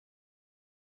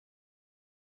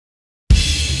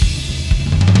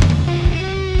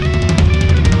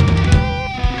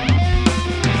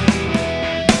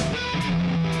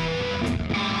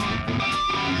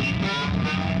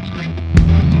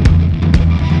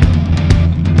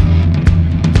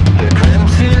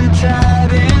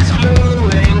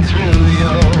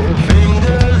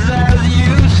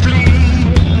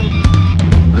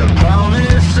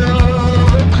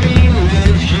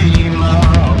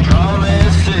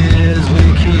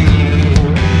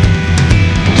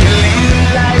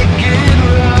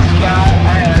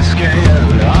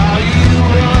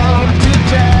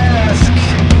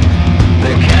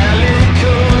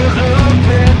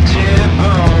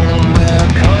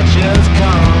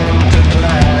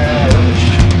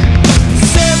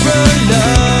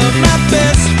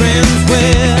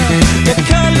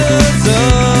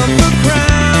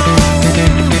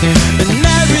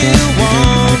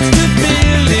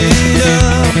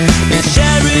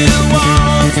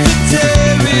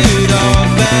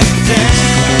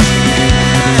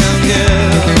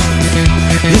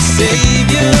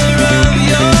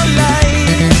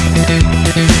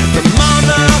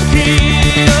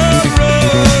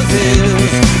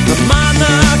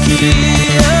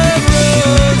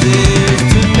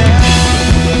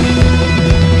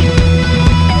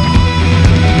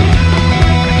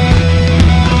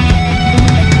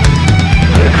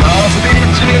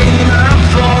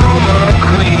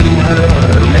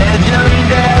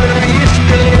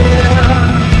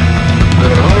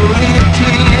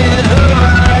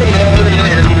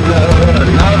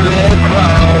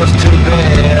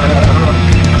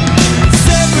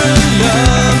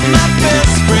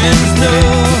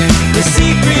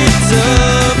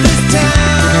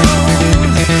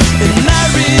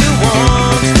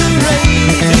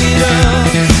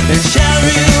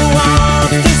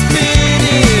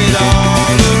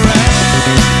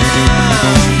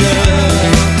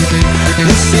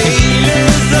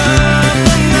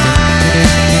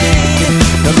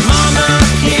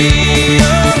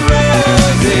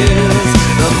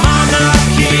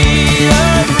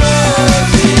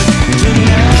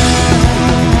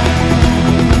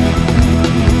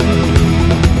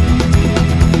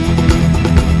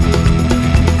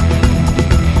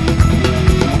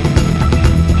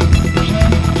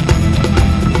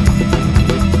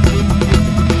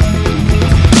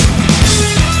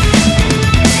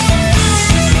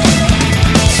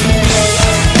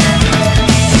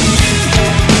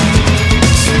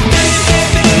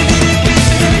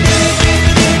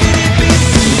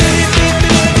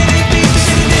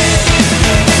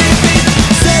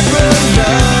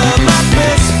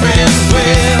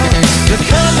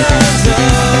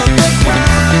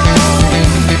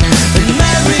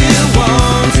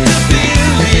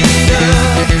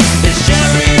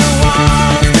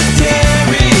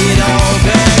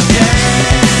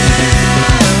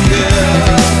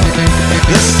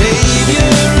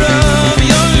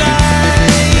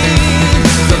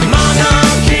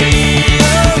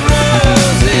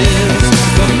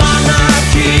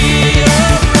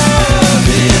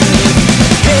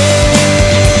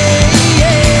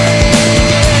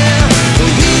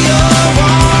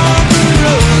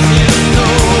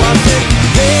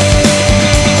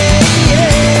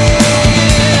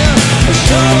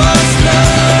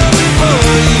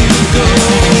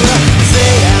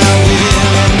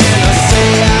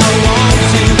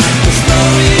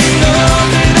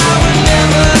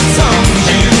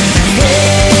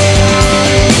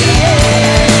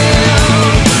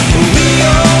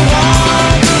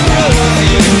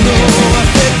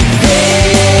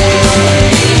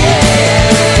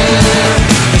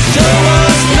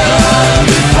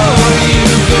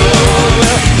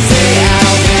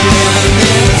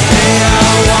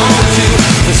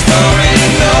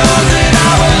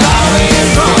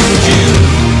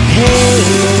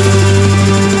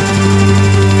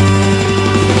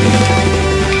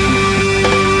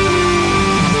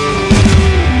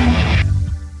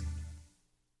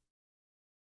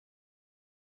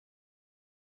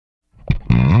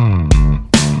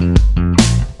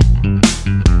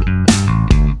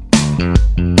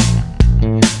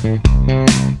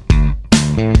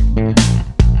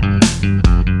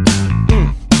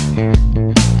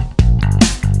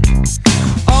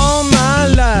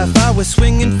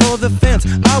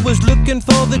was looking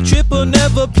for the triple,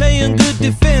 never playing good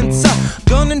defense.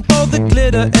 Gunning for the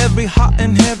glitter, every hot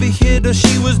and heavy hitter.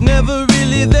 She was never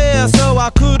really there, so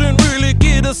I couldn't really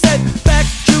get her. Said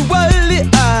factually,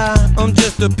 I'm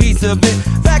just a piece of it.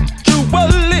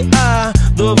 Factually,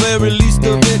 the very least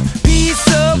of it. Piece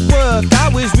of work, I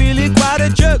was really quite a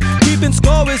jerk. Keeping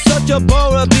score is such a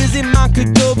bore, a busy mind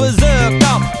could go berserk.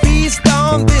 Now, feast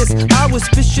on this, I was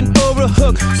fishing for a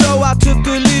hook, so I took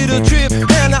a little trip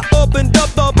and I opened up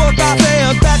the book. I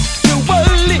said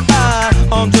factually,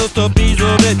 I'm just a piece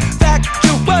of it.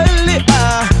 Factually,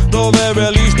 the very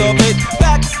least of it.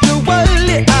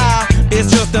 Factually, it's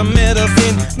just a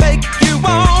medicine, make you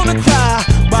wanna cry.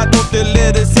 Why don't they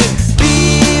let us in?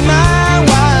 Be my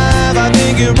wife, I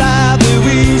think you're right that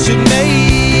we should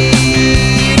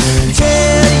make.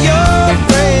 Tell your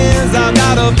friends I've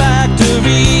got a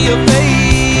factory of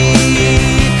faith.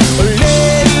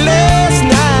 Late last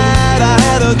night I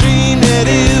had a dream that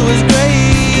it was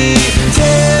great.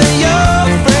 Tell your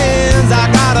friends I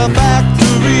got a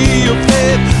factory of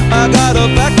faith. I got a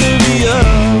factory of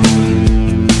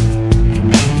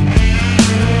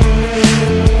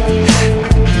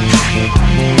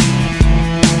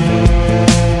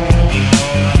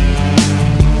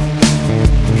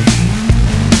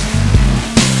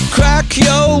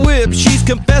your whip, she's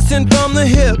confessing from the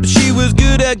hip. She was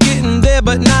good at getting there,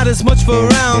 but not as much for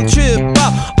round trip.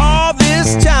 All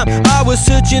this time I was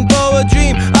searching for a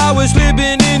dream. I was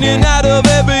living in and out of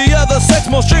every other sex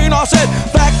machine. I said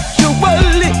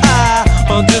factually,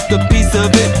 I'm just a piece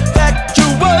of it.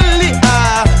 Factually,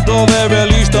 the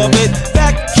very least of it.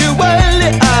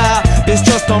 Factually, it's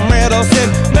just a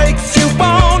medicine, makes you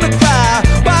wanna cry.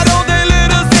 Why don't they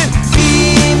let us in?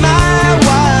 Be my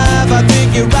wife, I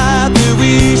think you're right.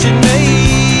 We should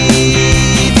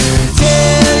make.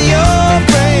 Tell your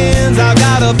friends I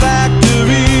got a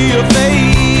factory of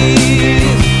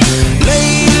faith.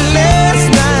 Late last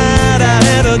night I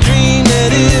had a dream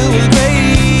that it was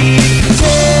great.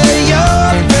 Tell your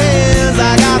friends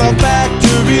I got a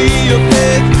factory of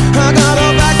faith. I got a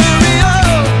factory of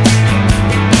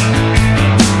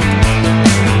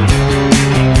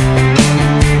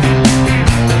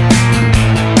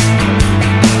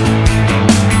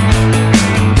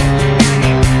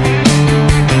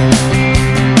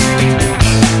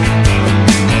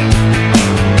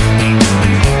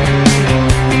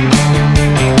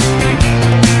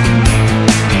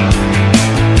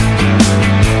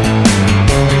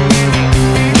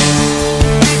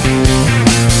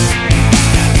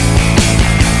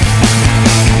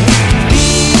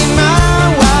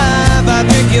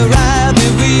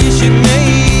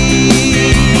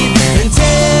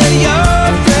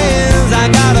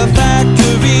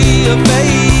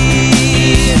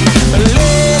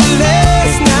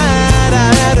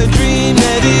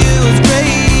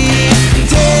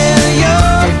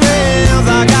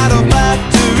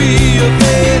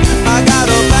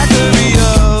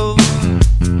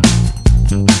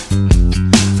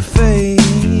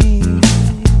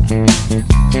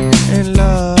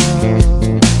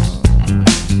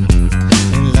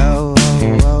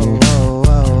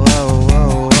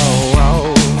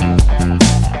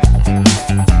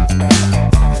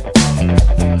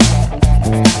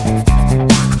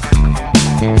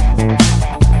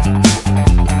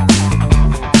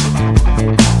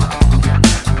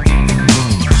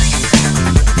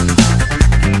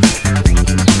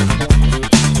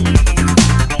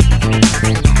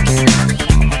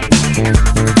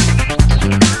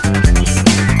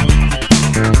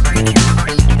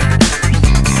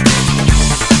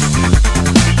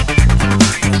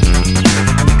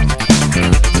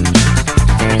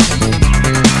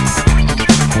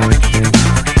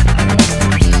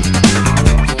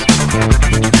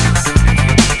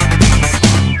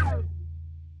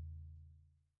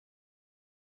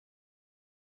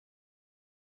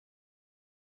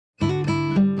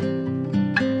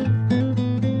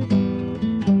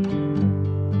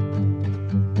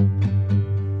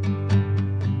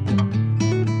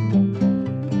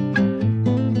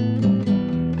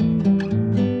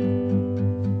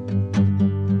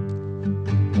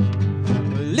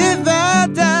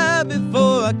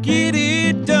get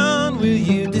it done, will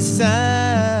you decide?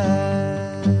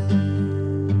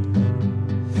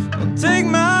 I'll take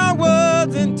my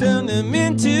words and turn them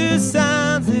into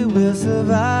signs that will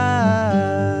survive.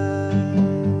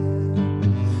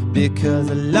 Because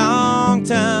a long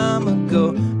time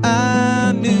ago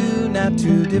I knew not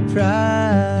to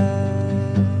deprive.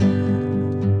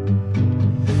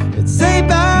 It's safe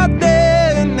out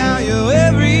there and now you're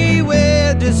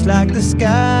everywhere, just like the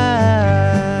sky.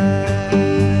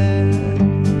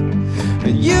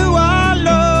 You are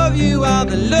love, you are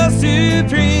the love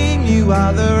supreme.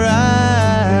 are the right.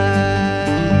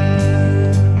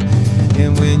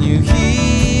 And when you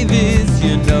hear this,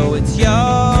 you know it's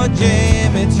your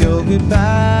jam, it's your goodbye.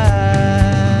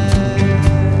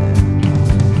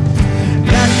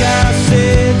 Like I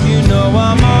said, you know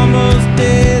I'm almost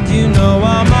dead, you know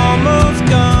I'm almost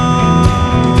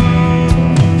gone.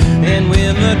 And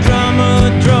when the drummer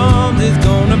drums is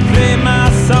gonna play my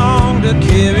song to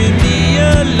carry me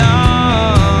along.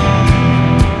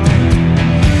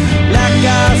 Like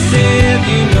I said,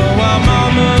 you know I'm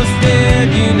almost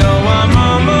dead, you know I'm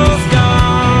almost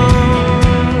gone.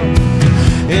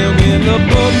 And when the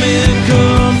boatman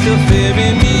comes to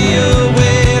ferry me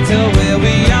away to where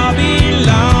we all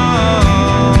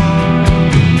belong,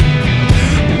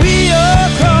 we all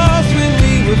crossed when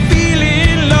we were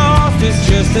feeling lost. It's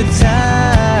just a time.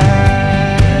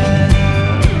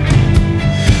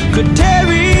 Could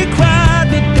Terry cried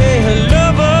the day her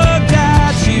lover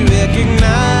died, she recognized,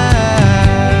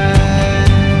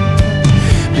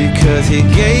 because he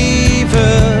gave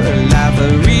her a life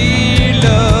of real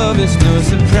love. It's no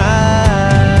surprise.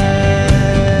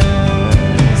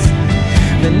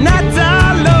 The nights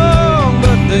are long,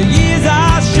 but the years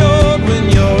are short when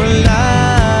you're alive.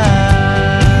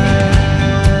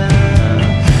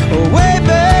 Way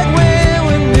back when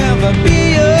we'll never be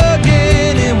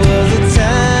again, it was a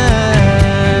time.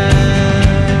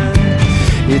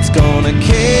 It's gonna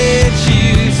catch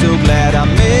you, so glad I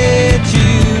met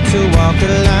you to walk the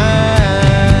line.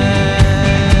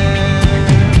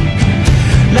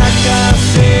 Like I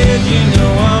said, you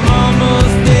know I'm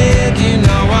almost dead, you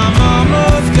know I'm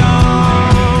almost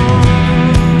gone.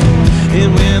 And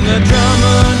when the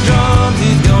drummer drums,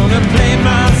 he's gonna play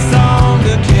my song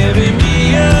to carry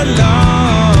me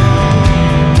along.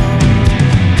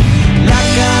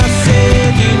 Like I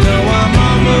said, you know I'm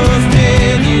almost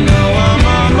dead, you know I'm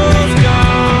almost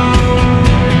gone.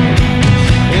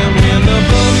 And when the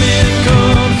boatman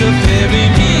comes to ferry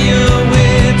me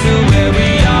away to where we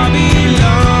all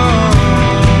belong,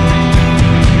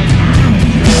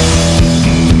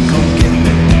 come get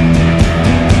me.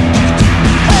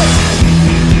 Hey!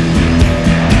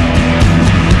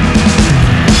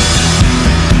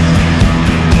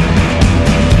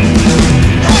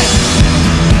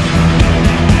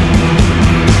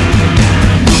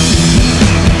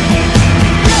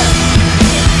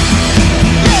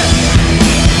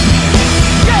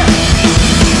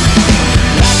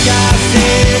 Like I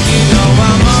said, you know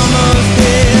I'm almost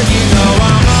dead, you know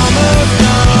I'm almost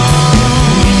gone.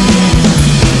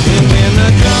 And when the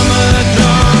drummer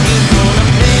drums is gonna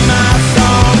play my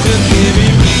song to carry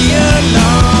me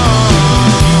along.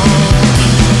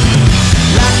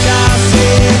 Like I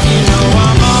said, you know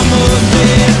I'm almost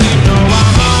dead, you know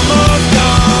I'm almost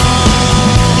gone.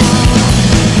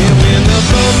 And when the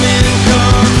boatman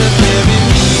comes to carry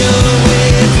me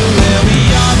away to where we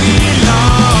all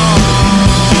belong,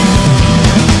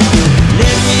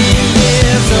 let me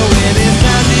live so when it's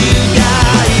time to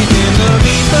die, even the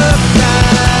reaper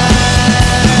flies.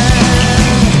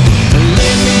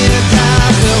 Let me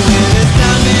die so when it's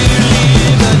time to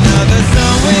leave, another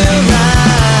sun will rise.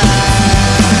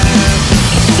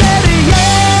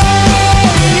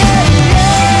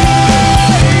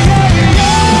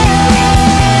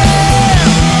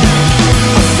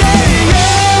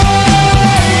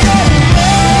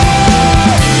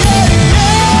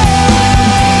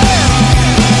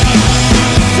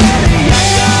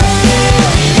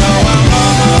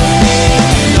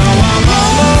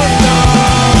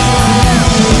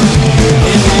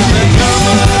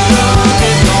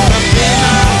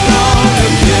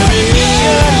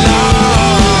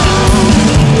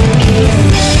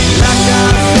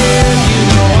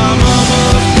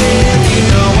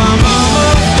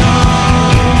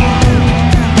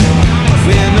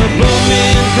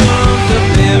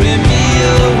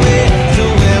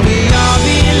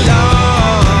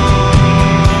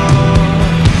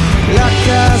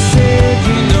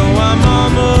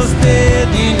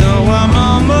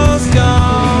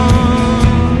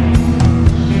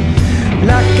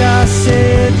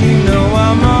 Said you know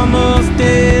I'm almost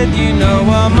dead, you know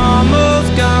I'm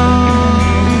almost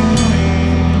gone.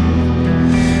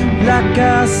 Like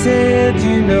I said,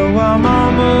 you know I'm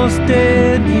almost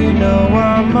dead, you know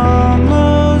I'm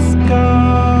almost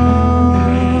gone.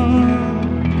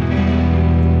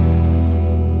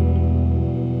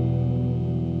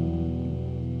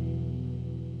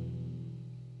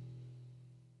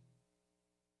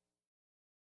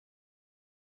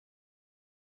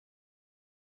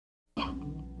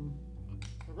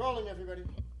 We're rolling, everybody.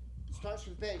 Starts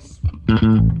with bass.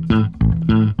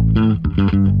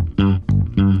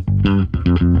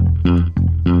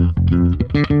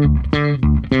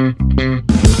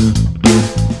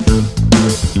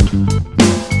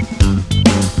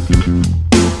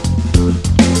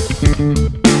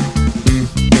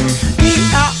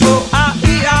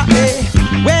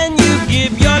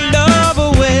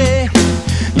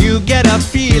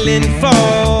 falling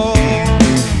for.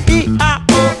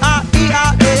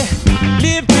 E-I-O-I-E-I-A,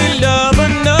 live to love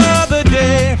another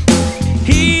day,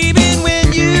 even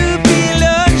when you feel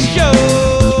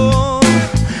unsure.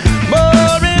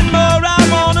 More and more I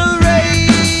wanna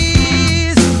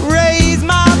raise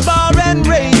my bar and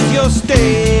raise your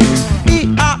stakes.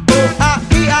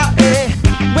 E-I-O-I-E-I-A,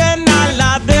 when I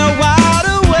lie there wide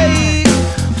awake,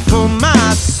 for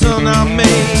my son I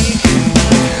make.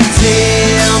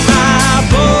 Tell my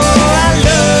boy I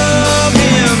love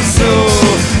him so.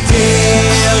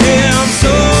 Tell him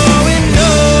so we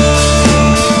know.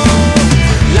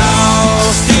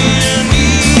 Lost in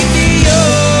Ethiopia,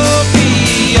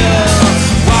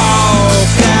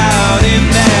 walk out in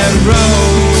that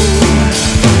road.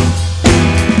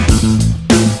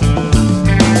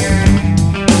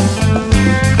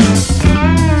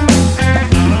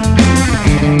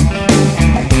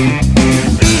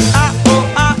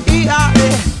 E-I-O-I-E-I-A,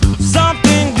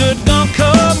 something good gon'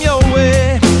 come your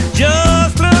way.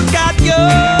 Just look at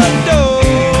your door.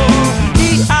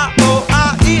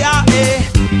 E-I-O-I-E-I-A,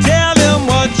 tell him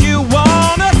what you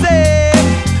wanna say,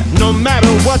 no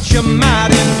matter what you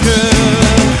might incur.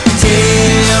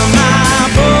 Tell my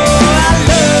boy I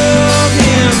love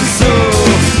him so.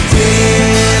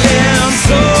 Tell him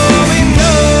so we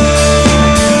know.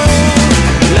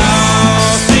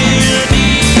 Lost in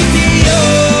Ethiopia,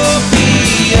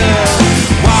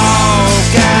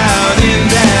 walk out in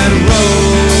that road.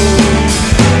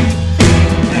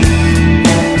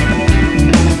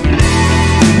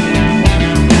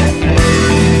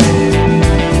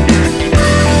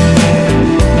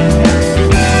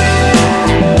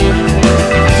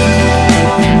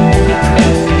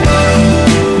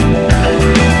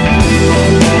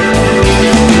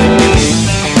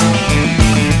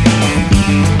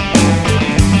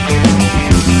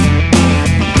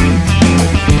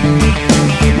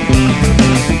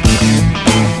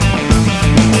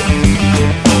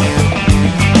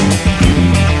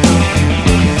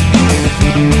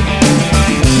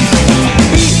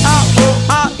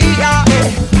 E-I-O-I-E-I-A,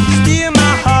 steal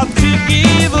my heart to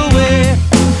give away,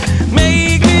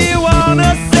 make me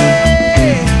wanna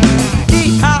say.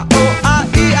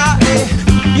 E-I-O-I-E-I-A,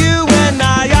 you and I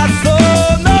are so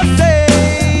the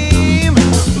same.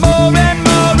 More and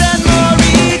more and more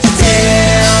each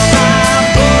day. Tell my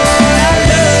boy I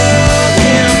love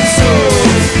him so.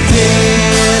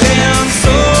 Tell him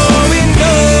so we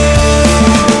know.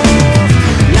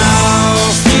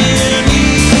 Lost in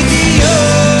Ethiopia,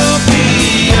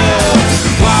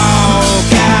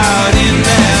 walk out in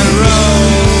that road.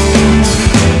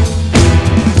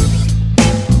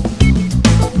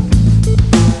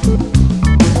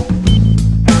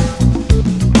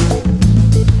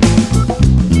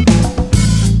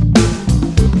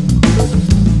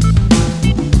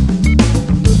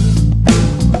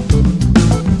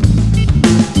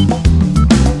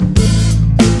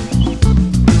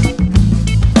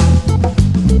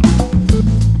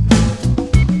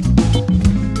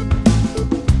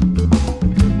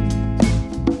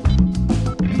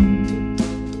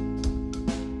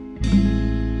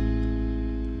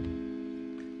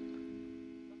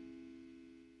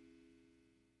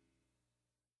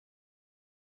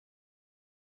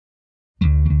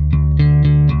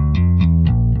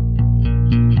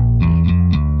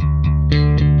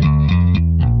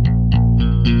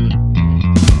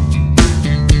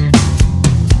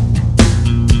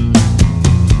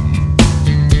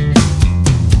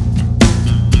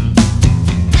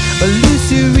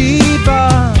 Lucy Reba,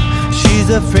 she's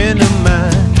a friend of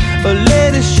mine. But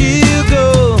later she'll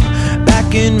go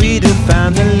back and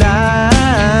redefine the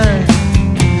line.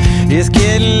 It's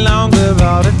getting longer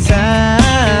all the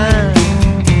time.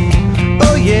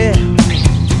 Oh yeah,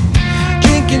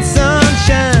 drinking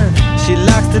sunshine, she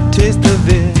likes the taste of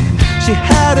it. She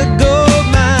had a gold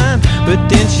mine, but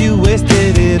then she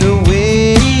wasted it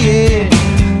away. Yeah.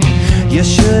 You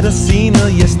should have seen her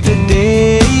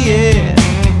yesterday. Yeah.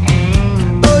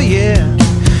 Oh yeah,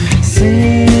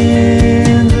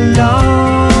 send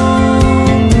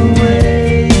along the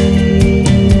way.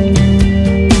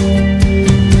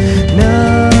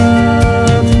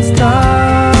 Nothing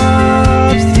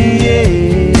stops the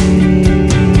air.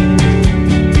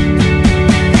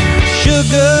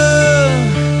 Sugar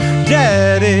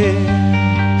daddy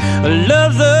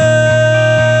loves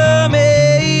her madly.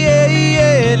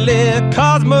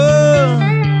 Cosmo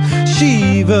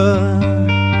Shiva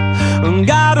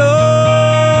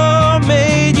God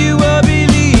made you a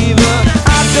believer.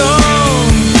 I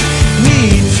don't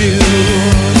need to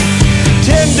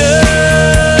tender.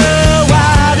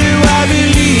 Why do I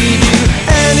believe you?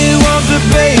 And he wants a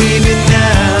baby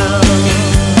now.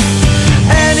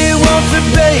 And he wants a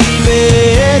baby.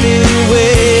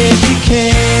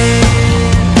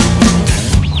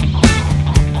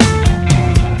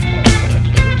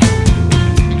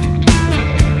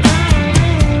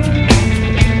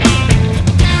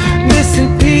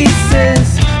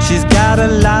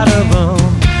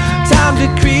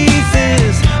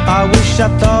 I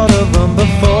thought of them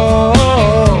before.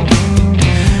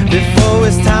 Before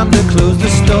it's time to close the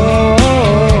store.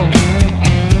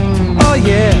 Oh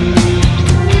yeah.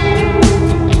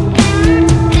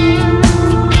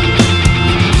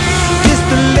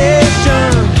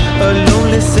 Distillation, a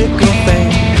lonely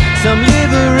sycophant. Some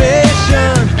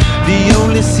liberation, the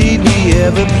only seed we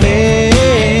ever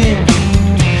played.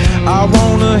 I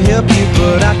wanna help you,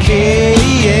 but I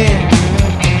can't.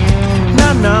 No,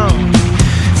 no.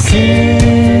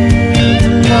 Send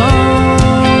along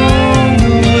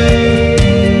the way.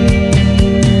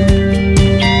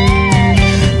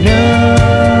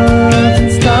 Nothing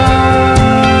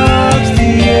stops the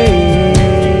ache.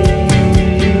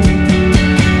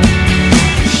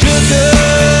 Sugar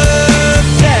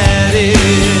daddy,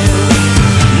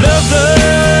 lover,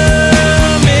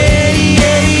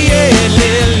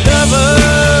 lover,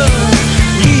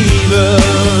 leaver.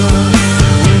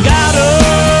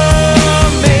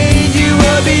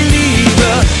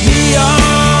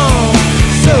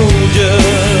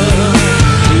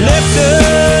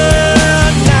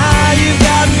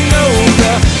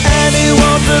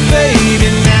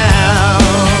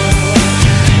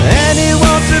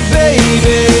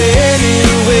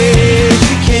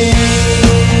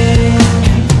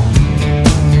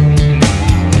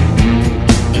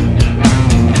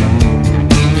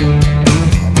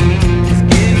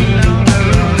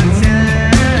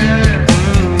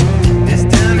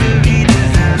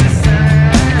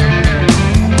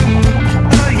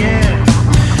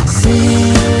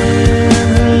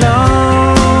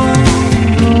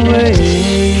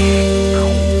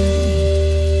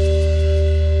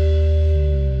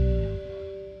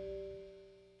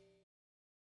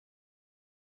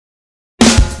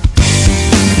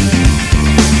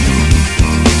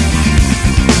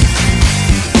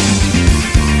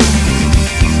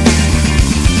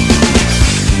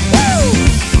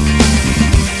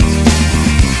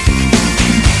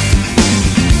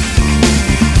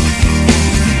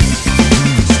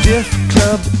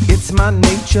 It's my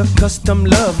nature, custom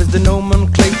love is the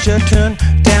nomenclature. Turn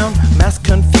down mass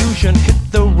confusion, hit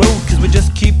the road cause we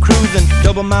just keep cruising.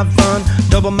 Double my fun,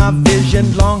 double my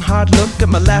vision. Long hard look at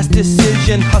my last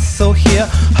decision. Hustle here,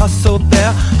 hustle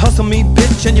there, hustle me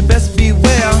bitch and you best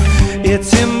beware.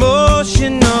 It's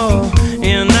emotional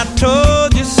and I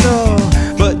told you so,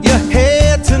 but you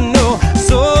had to know,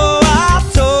 so I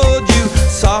told you.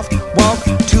 Soft walk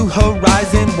to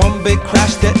horizon, one big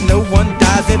crash that no one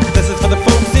dies in. This is for the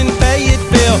folks in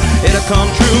Fayetteville. It'll come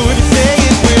true if you say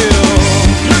it will.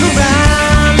 Look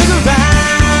around, look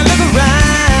around, look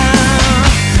around.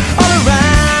 All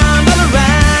around, all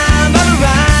around, all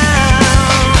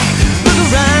around. Look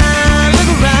around, look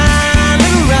around,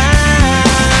 look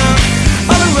around.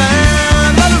 All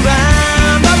around, all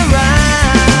around, all around.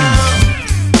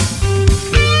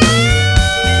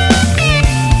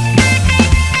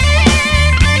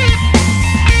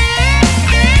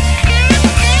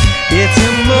 It's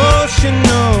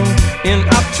emotional and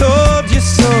I told you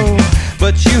so,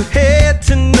 but you had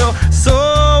to know, so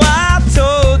I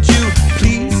told you.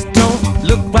 Please don't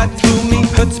look right through me,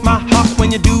 hurts my heart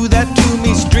when you do that to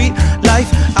me. Street life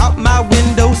out my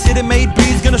window, city made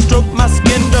breeze gonna stroke my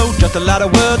skin though. Just a lot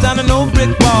of words on an old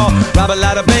brick wall, rob a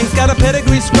lot of banks, got a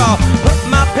pedigree scrawl. Put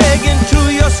my peg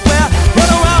into your square, run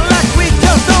around like we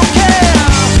just don't care.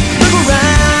 Look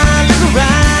around, look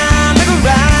around, look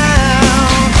around.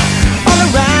 All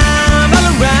around, all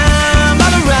around,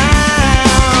 all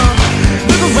around.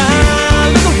 Look around,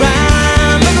 look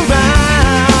around, look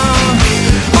around.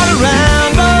 All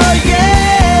around, oh yeah.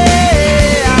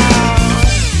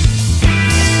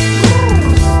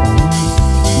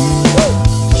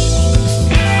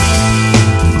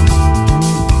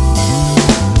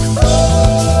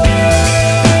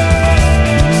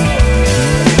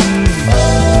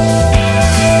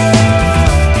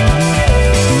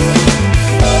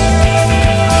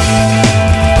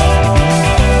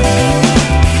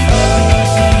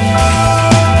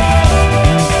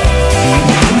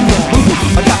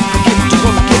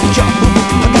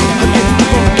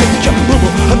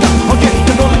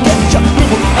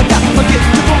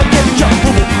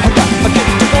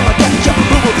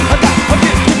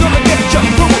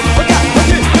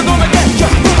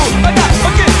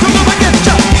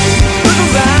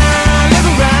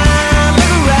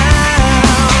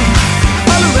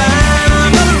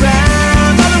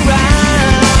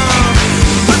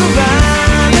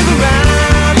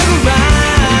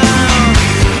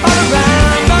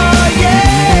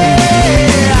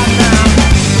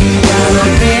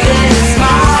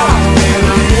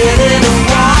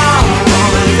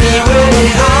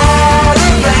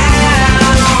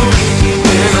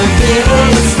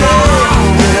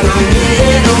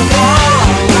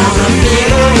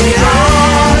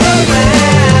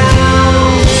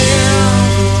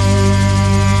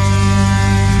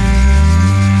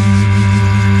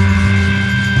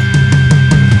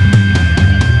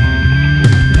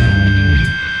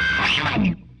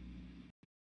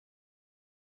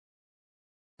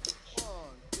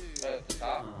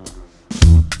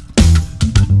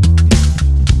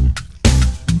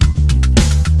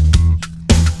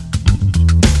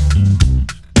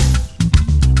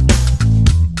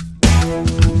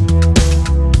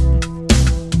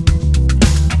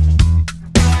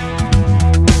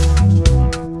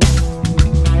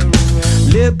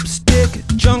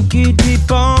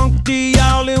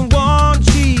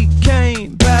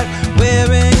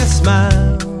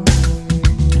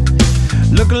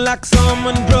 like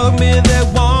someone drugged me. They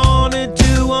wanted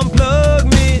to unplug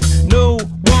me. No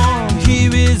one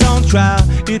here is on trial.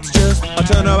 It's just a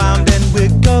turn around and we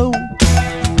go.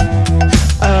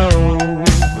 Oh,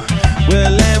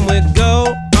 well, and we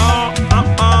go on.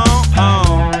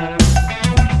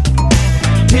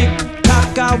 Tick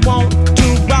tock, I want to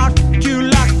rock you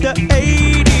like the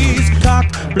 80s. Cock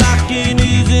blocking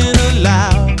isn't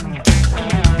allowed.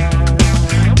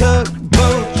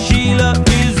 Tugboat Sheila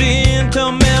is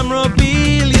into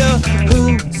memorabilia. Who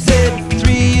said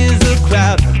 3 is a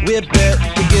crowd? We better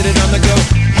get it on the go.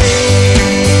 Hey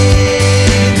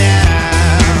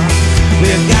now,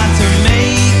 we've got to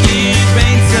make it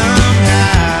rain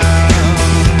somehow.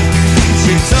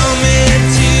 She told me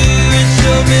to and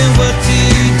showed me what to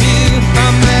do. A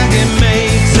maggot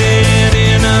makes it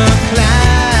in a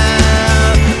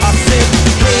cloud. I said,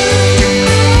 hey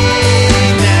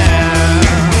now,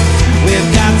 we've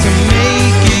got to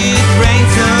make it rain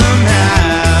somehow.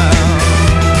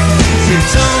 She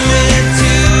told me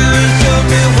to and showed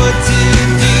me what to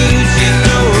do. She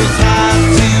knows how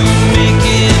to make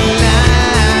it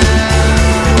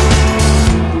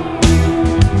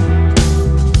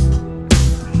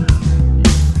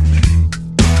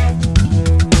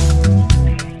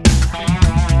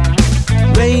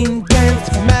Rain dance,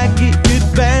 Maggie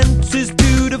advances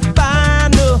to the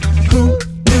final. Who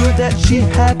knew that she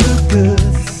had the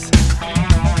goods?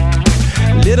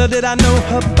 Little did I know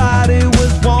her body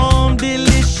was warm,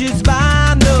 delicious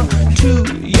vinyl. To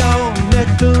your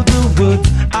neck of the woods,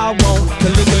 I want to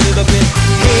look a little bit.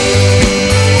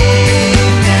 Hey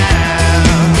now,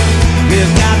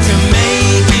 we've got to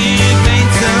make it rain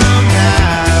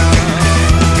somehow.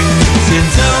 She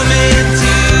told me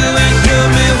to and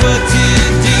showed me what to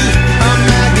do. A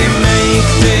maggot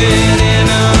makes it in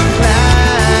a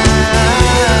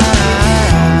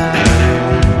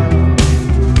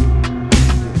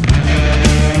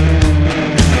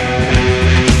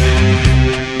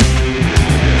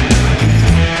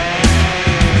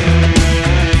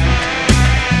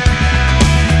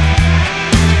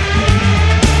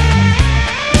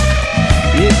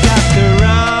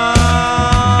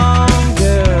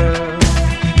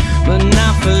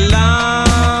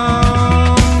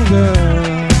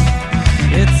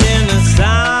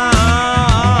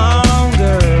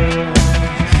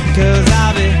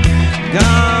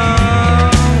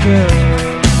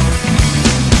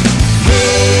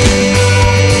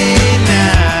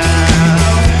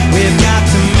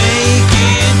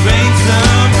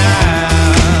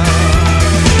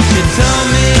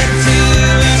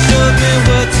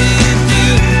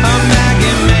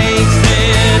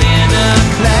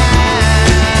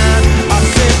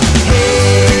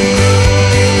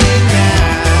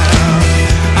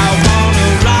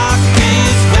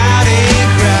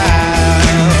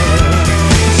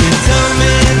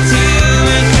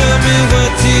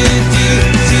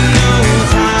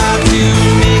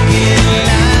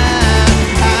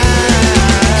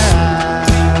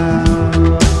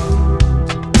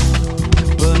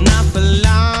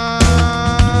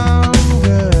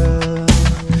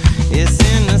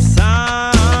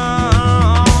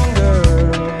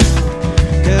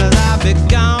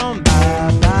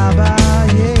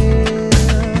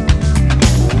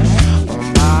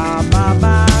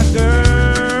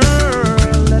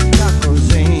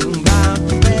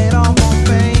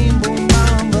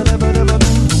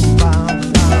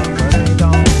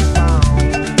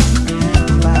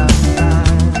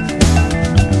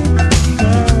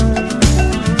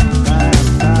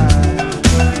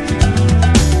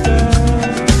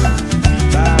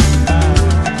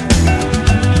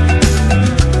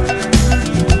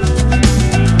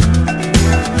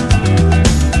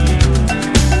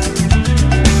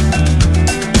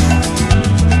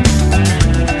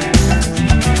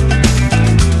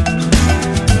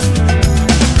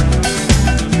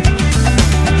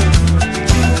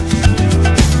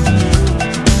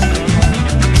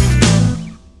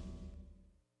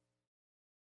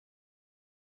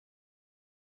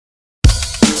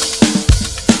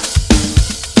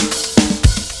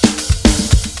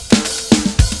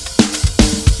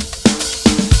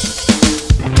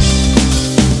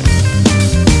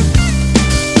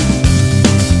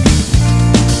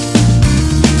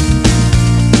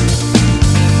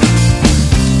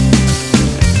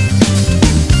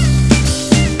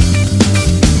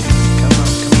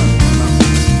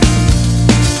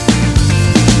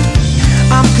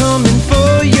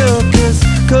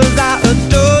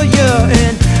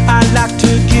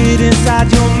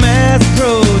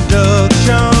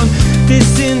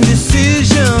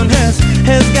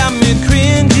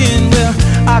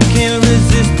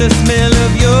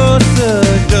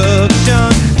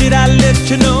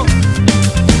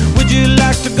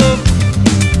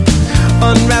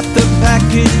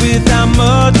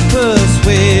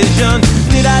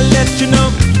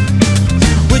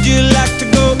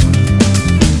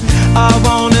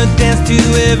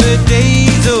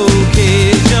today's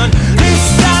occasion.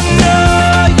 This I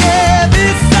know, yeah,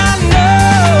 this I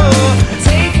know.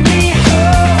 Take me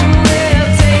home, well,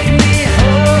 take me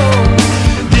home.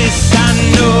 This I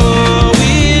know,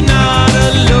 we're not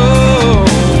alone.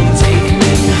 Take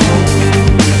me home,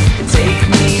 take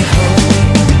me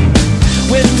home.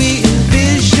 When we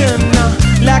envision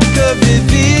lack of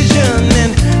division,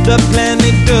 and the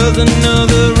planet does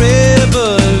another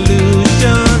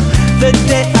revolution. The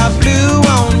day I blew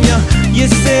on you, you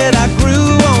said I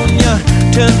grew on you.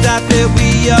 Turns out that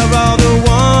we are all the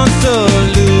one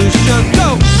solution.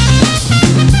 Go!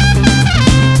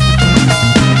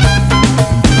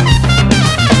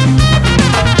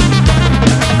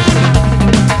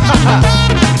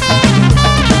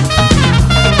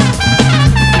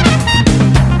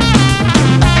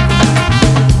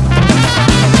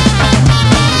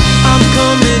 I'm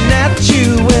coming at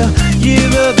you, well,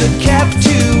 you're the cat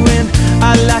too, and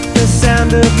I like the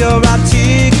sound of your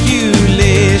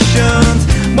articulations.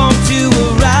 Want to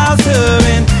arouse her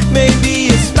and maybe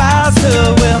espouse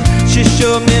her. Well, she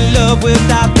showed me love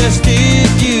without the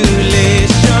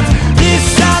stipulations.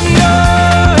 This I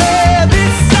know, hey,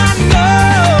 this I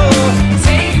know.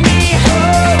 Take me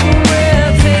home,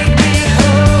 well, take me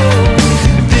home.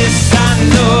 This I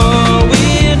know,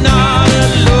 we're not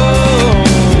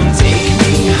alone. Take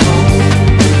me home,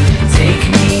 take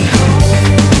me home.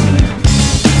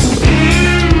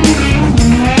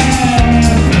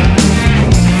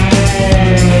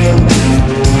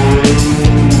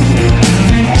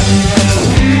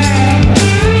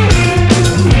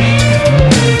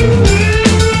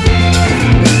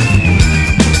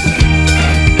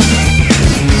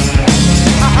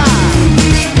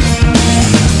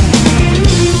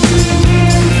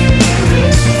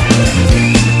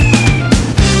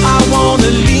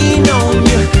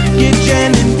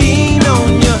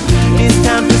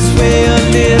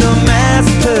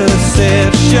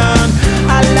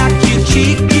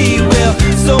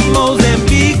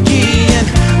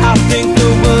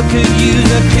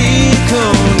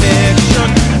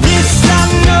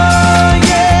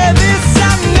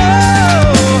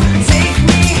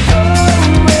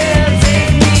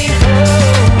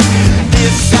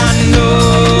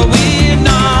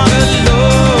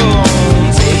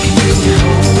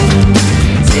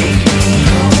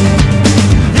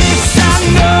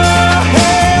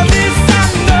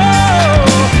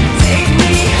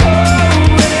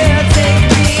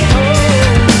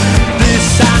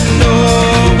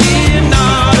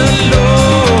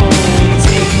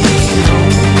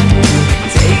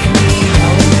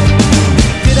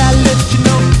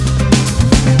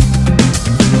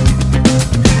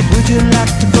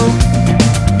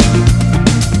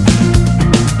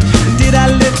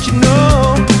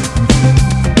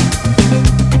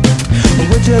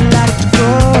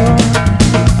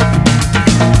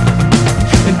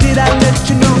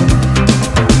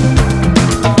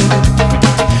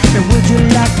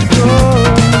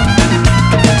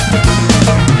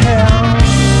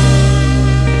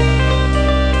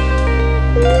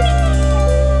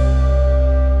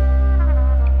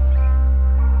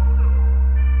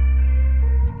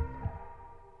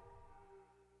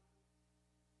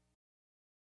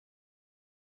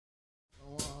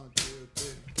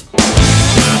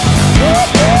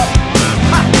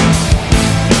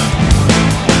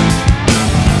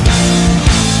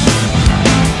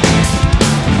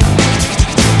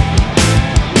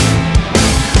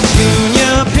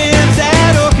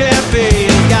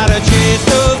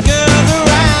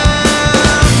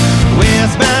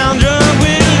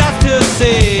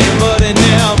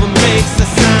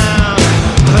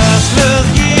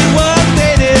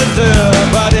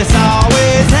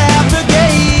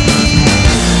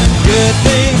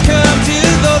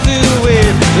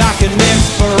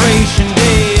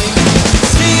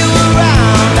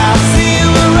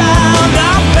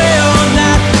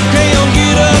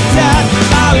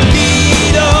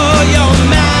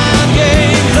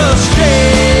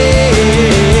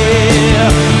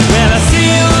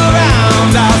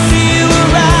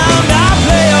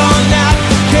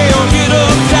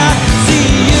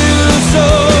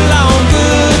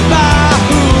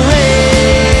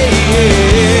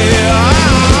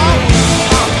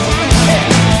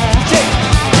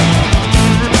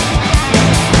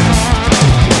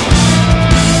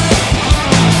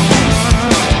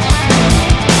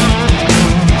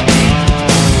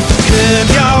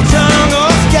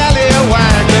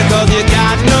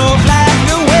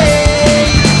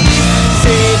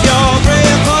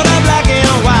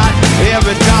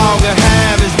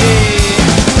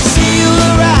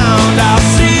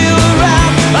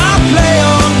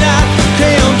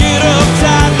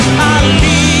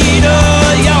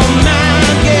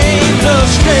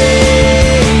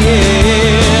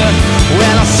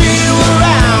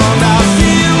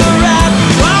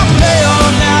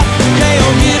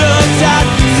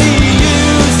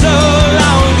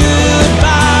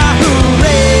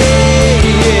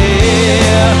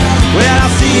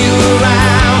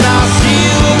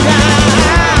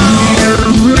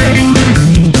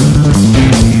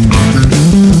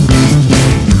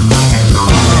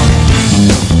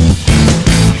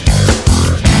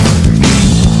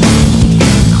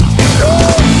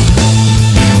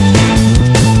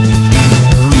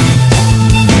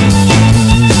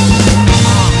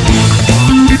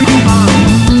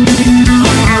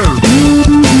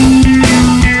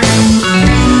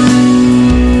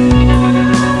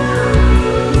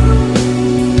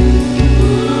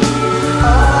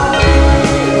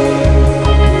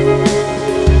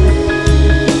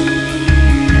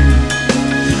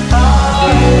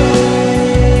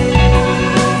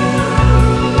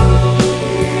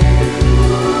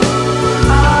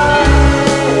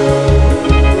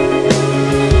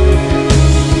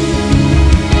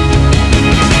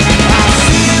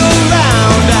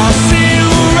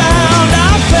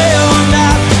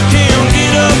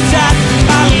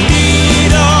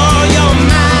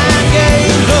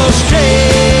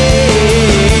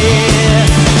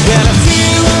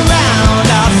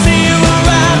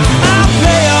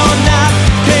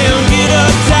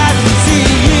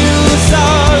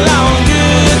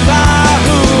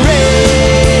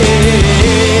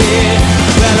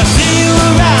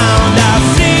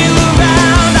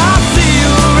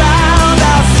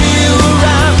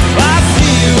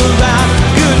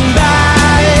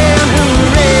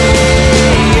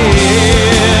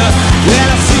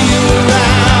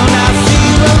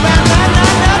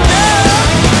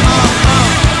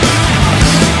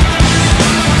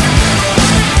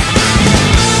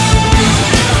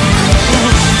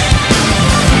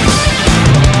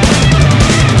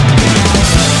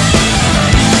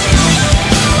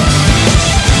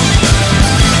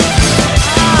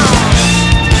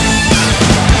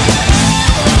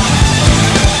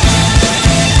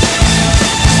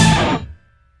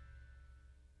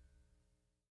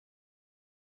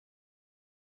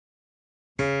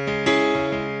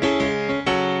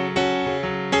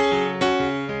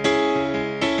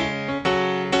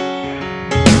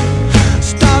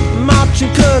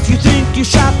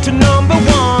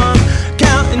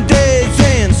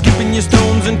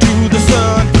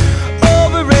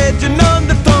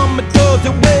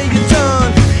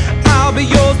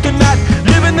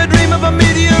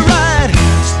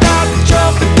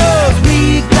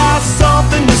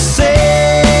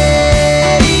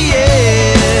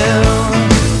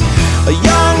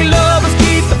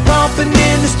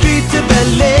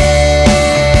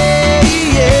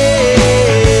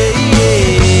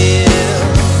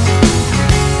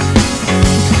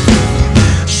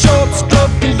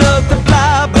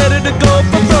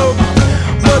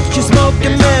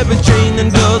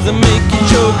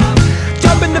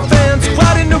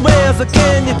 So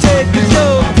can you take a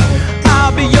joke?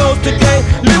 I'll be yours today,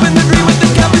 living the dream with the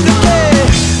capital K.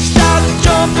 Start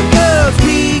jumping 'cause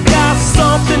we got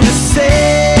something to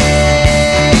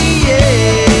say.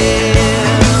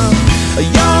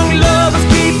 Young lovers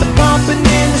keep it pumping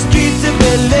in the streets of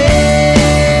LA.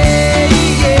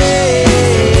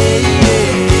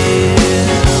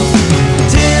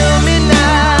 Tell me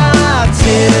now, I'll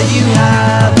tell you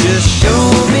how. Just show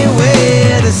me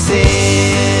where to sail.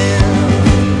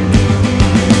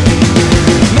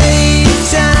 Make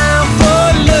time for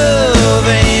love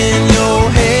and your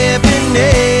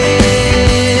happiness.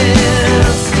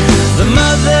 The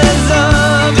mothers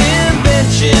of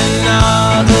invention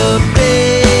are the best.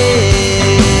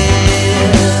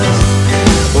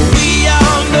 We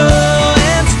all know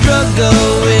and struggle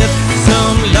with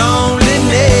some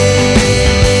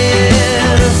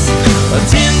loneliness. A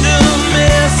tender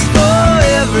mess for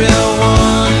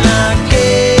everyone, I guess.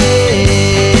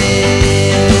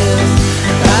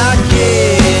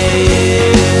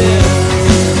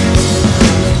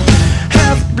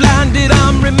 Half blinded,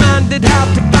 I'm reminded how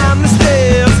to climb the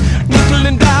stairs. Nickel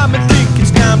and dime, I think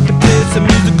it's time to play some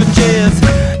musical chairs.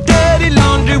 Dirty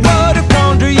laundry, what a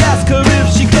quandary, ask her if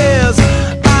she cares.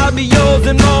 I'll be yours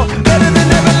and more, better than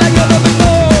ever, like never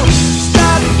before.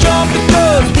 Start jumping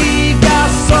 'cause we got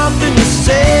something to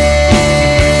say.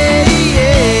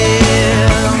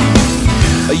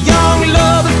 Young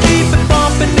lovers keep it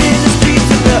bumping in the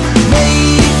streets of the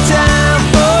make time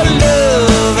for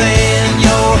love and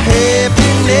your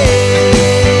happiness.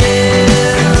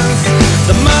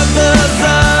 The mothers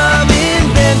of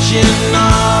invention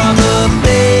are the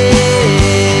best.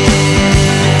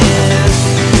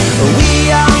 We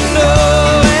all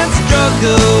know and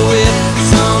struggle with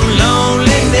some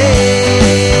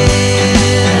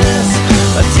loneliness.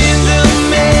 A tender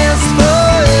mess for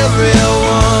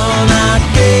everyone, I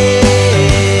guess.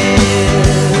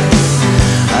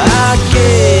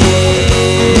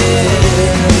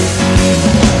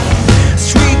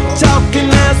 Sweet talking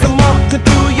as I'm walking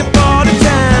through your part of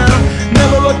town.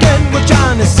 Never again we're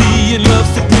trying to see your love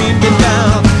supreme and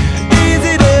down. Is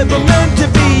it ever meant to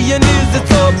be, and is it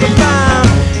so profound?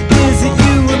 Is it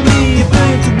you and me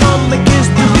going to one make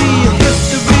history a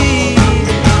history?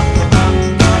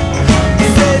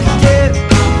 Said yeah,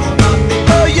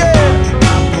 oh yeah.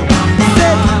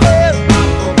 Said yeah,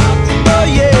 oh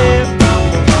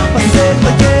yeah. I said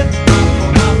yeah,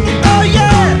 oh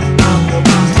yeah.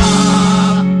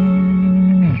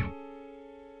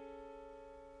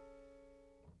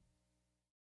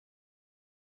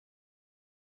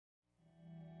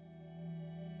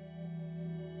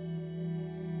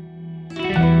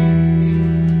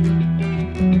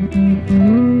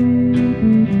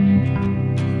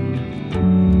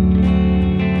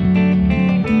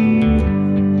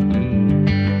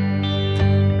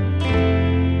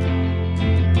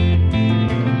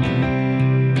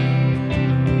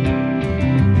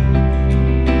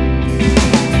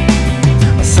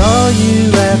 I saw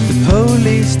you at the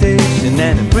police station,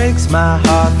 and it breaks my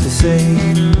heart to say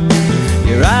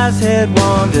your eyes had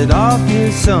wandered off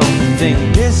to something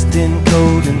distant,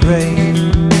 cold and gray.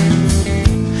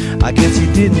 I guess you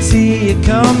didn't see it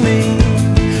coming.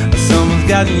 Someone's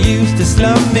gotten used to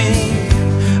slumming,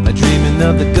 dreaming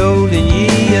of the golden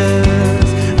years.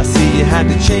 I see you had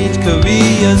to change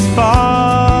careers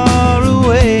far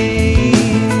away,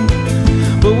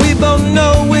 but we both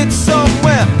know it's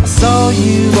somewhere. I saw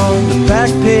you on the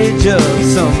back page of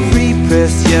some free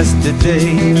press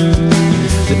yesterday.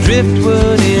 The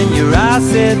driftwood in your eyes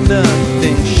said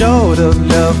nothing short of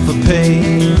love for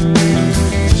pain.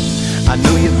 I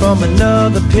know you from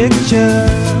another picture,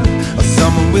 of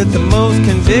someone with the most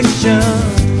conviction.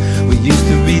 We used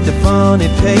to read the funny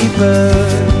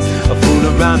papers, a fool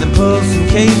around and pull some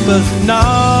capers.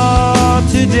 Not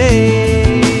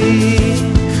today.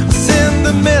 Send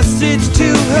the message to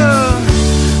her,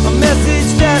 a message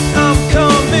that I'm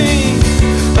coming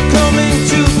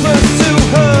to pursue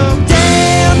her.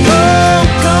 Damn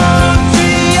home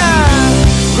country, I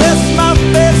rest my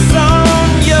face on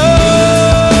your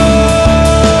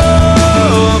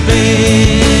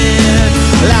bed.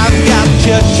 Well, I've got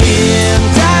you 10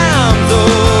 times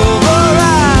over.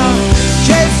 I'll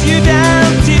chase you down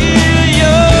till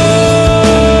you're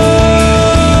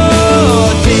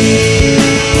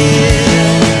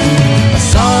dead. I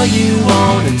saw you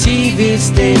on a TV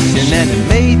station, and it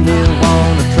made me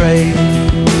wanna pray.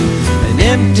 An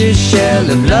empty shell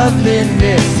of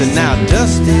loveliness, and now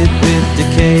dusted with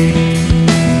decay.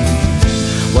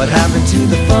 What happened to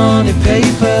the funny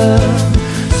paper?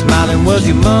 Smiling was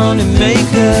your money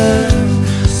maker.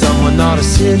 Someone ought to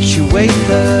situate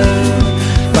her.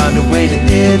 find a way to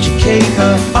educate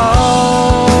her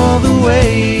all the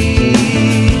way.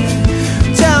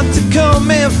 Time to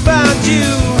come and find you,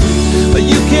 but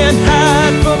you can't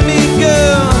hide from me,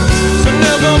 girl, so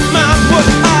never mind what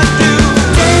I do.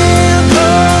 Damn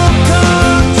home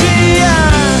country, I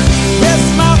rest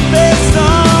my face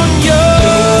on your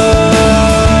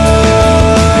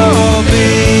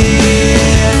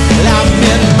bed. I'm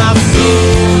in my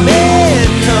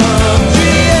soulmate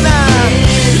country, and I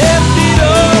left it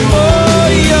all for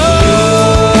your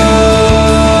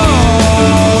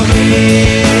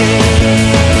head.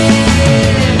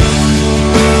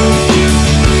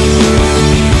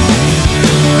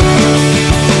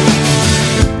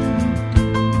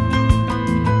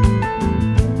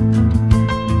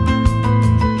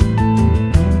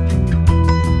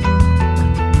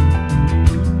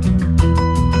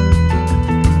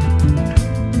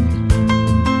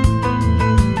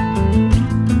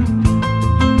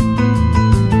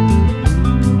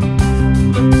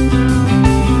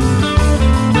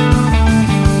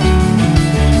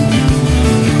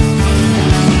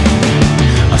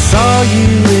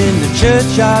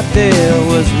 Churchyard, there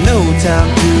was no time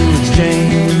to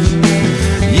exchange.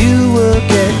 You were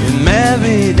getting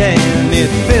married and it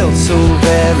felt so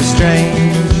very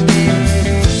strange.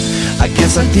 I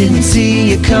guess I didn't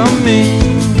see you coming,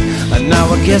 and now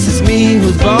I guess it's me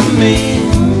who's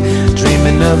bumming,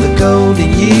 dreaming of the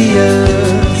golden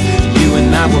years. You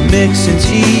and I were mixing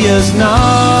tears.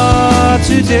 Not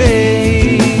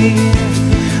today,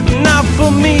 not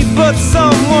for me, but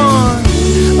someone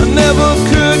I never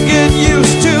could get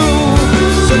used to,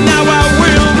 so now I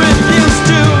will refuse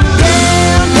to.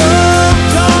 Damn home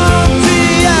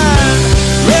country, I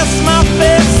rest my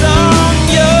face on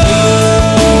your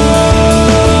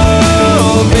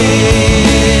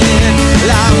bed.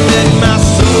 I'm in my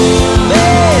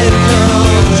soulmate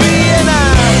country, and I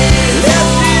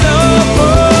left it all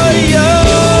for your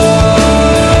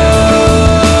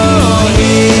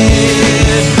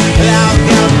head. I've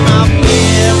got my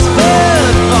best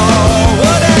foot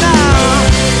forward, and I'll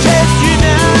chase you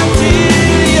down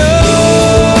till you're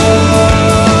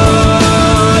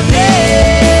dead.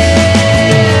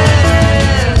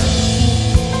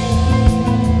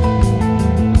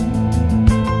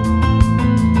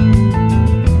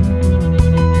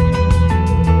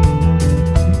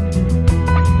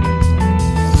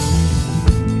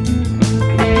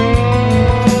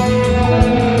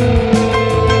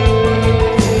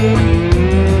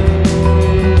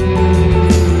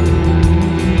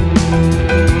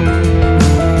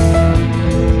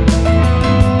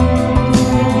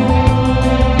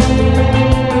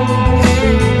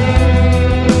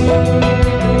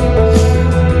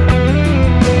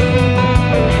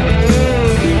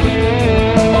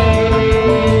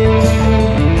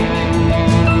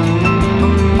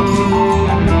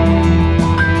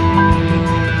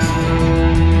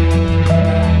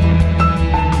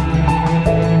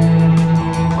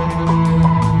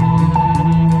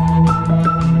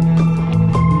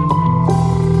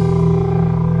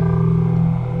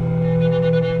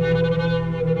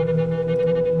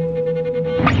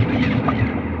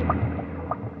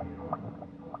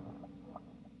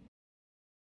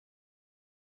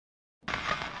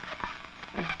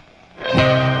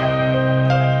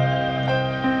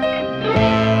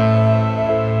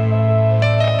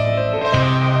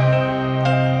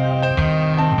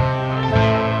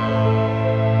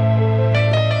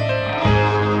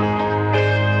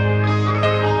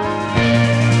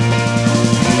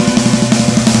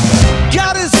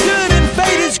 God is good and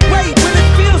fate is great. When it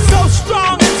feels so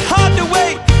strong, it's hard to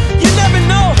wait. You never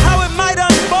know how it might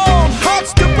unfold.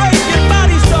 Hearts to break and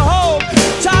bodies to hold.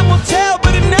 Time will tell,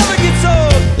 but it never gets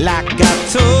old. Like I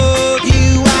told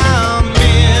you, I'm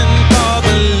in for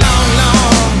the long,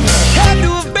 long. Had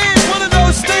to have been one of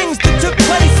those things that took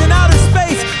place in outer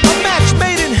space. A match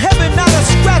made in heaven, not a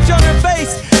scratch on her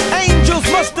face. Angels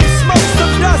must have smoked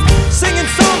some dust, singing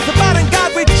songs about in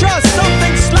God we trust. Some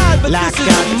things slide, but like this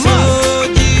is a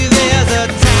must. There's a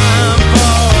time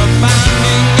for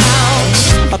finding out.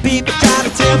 People try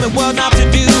to tell me what not to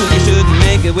do. You shouldn't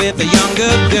make it with a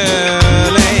younger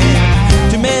girl.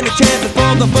 Too many chances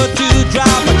for the foot to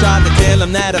drop. I tried to tell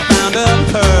them that I found a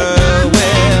pearl.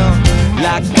 Well,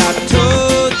 like I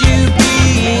told you,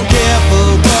 be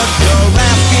careful what you're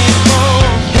asking for.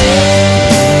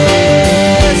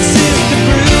 Hey, Sister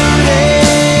Brutus,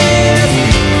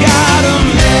 got a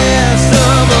mess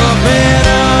of a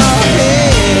better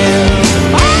head.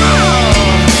 Oh,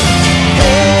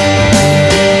 hey,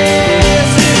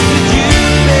 Sister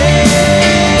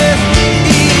Judas,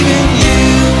 even you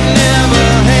never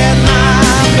had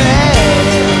my back.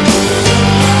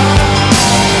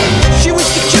 She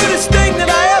wished to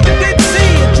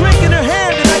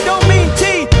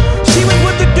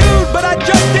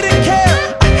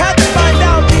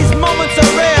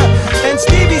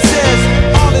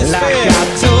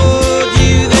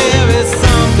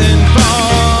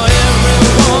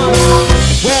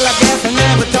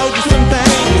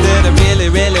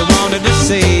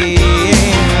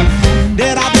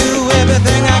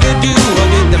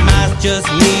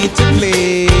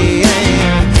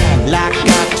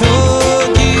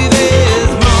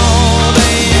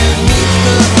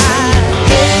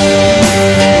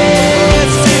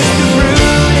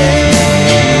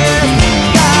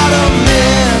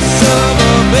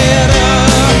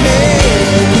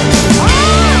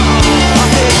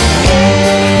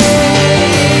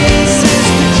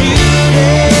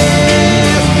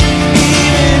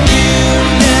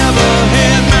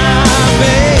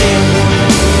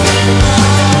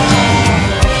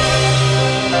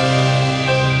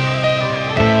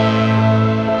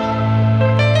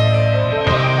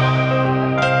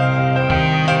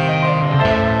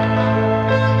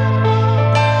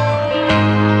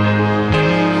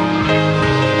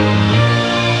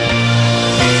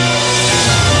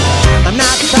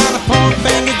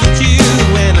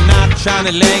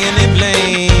me laying it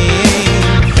blame.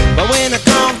 But when it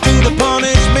comes to the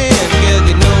punishment, girl,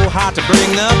 you know how to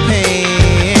bring the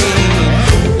pain.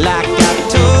 Like I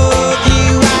told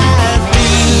you I'd do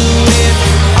it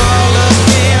all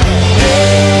again. Hey,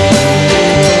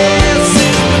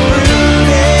 Sister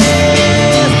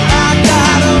Brutus, I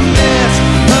got a mess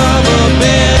of a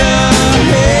better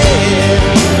head.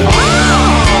 Oh,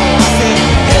 I said,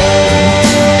 hey,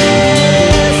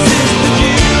 Sister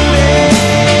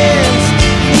Julius,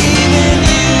 even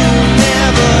you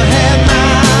never had my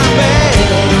back.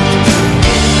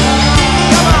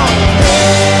 Come on,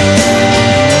 hey,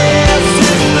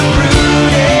 Sister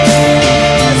Brutus,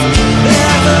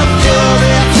 there's a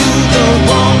fury to the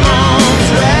woman's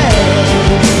wrath.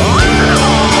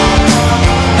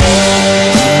 Hey,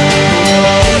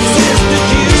 Sister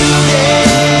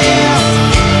Julius,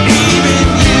 even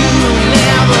you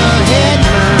never had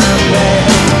my back.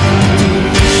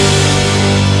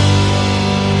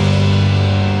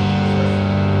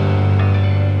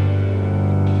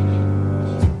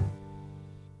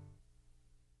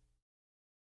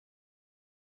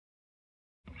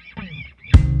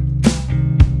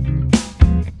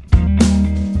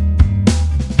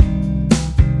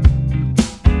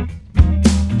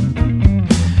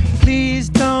 Please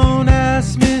don't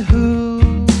ask me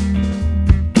who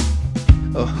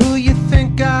or who you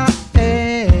think I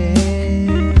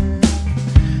am.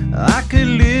 I could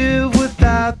live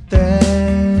without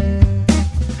that.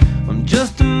 I'm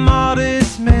just a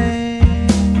modest man.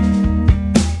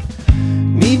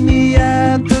 Meet me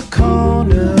at the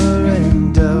corner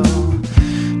and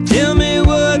tell me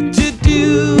what to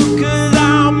do, 'cause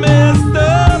I'm messed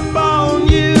up on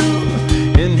you.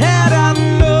 And had I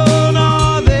known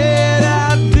all that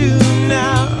I do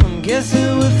now, I'm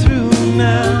guessing we're through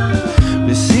now.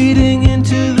 Receding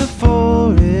into the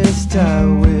forest, I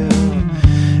will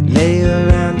lay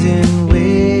around and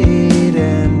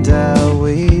I'll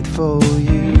wait for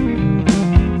you.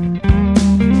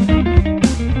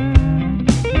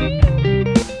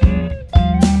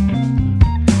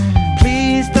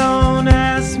 Please don't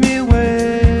ask me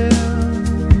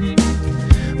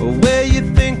where you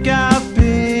think I've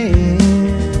been.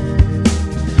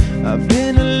 I've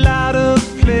been a lot of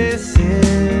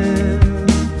places,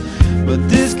 but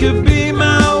this could be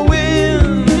my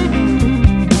win.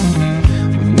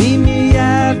 Meet me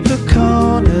at the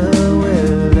corner where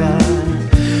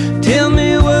tell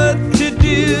me what to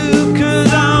do,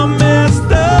 'cause I'm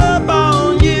messed up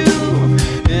on you.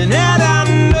 And had I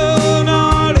known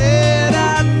all that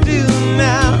I do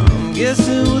now, I'm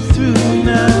guessing we're through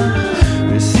now.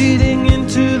 Receding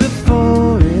into the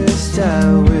forest, I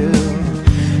will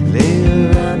lay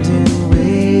around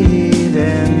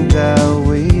and I'll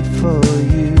wait for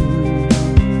you.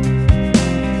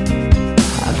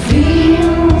 I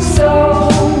feel so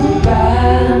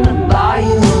bad about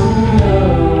you,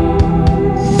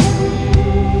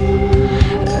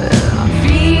 I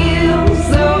feel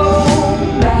so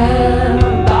bad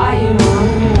about you,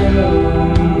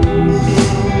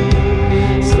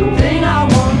 something I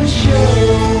wanna show.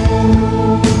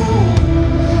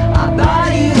 I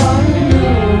thought you ought to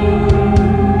know.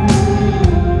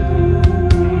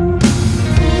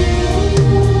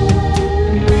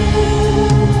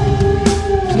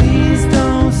 Please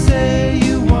don't say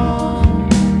you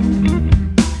want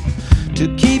to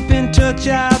keep in touch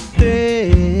out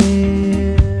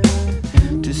there,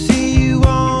 to see you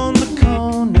on the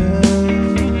corner,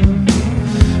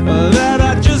 that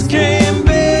I just can't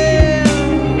bear.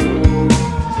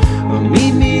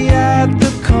 Meet me at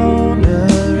the corner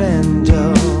and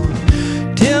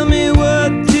tell me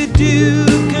what to do,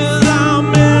 'cause I'm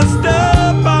messed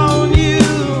up on you.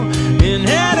 And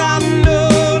had I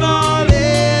known all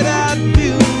that I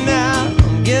do now,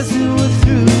 I'm guessing we're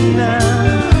through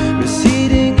now.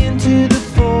 Receding into the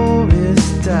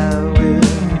forest, I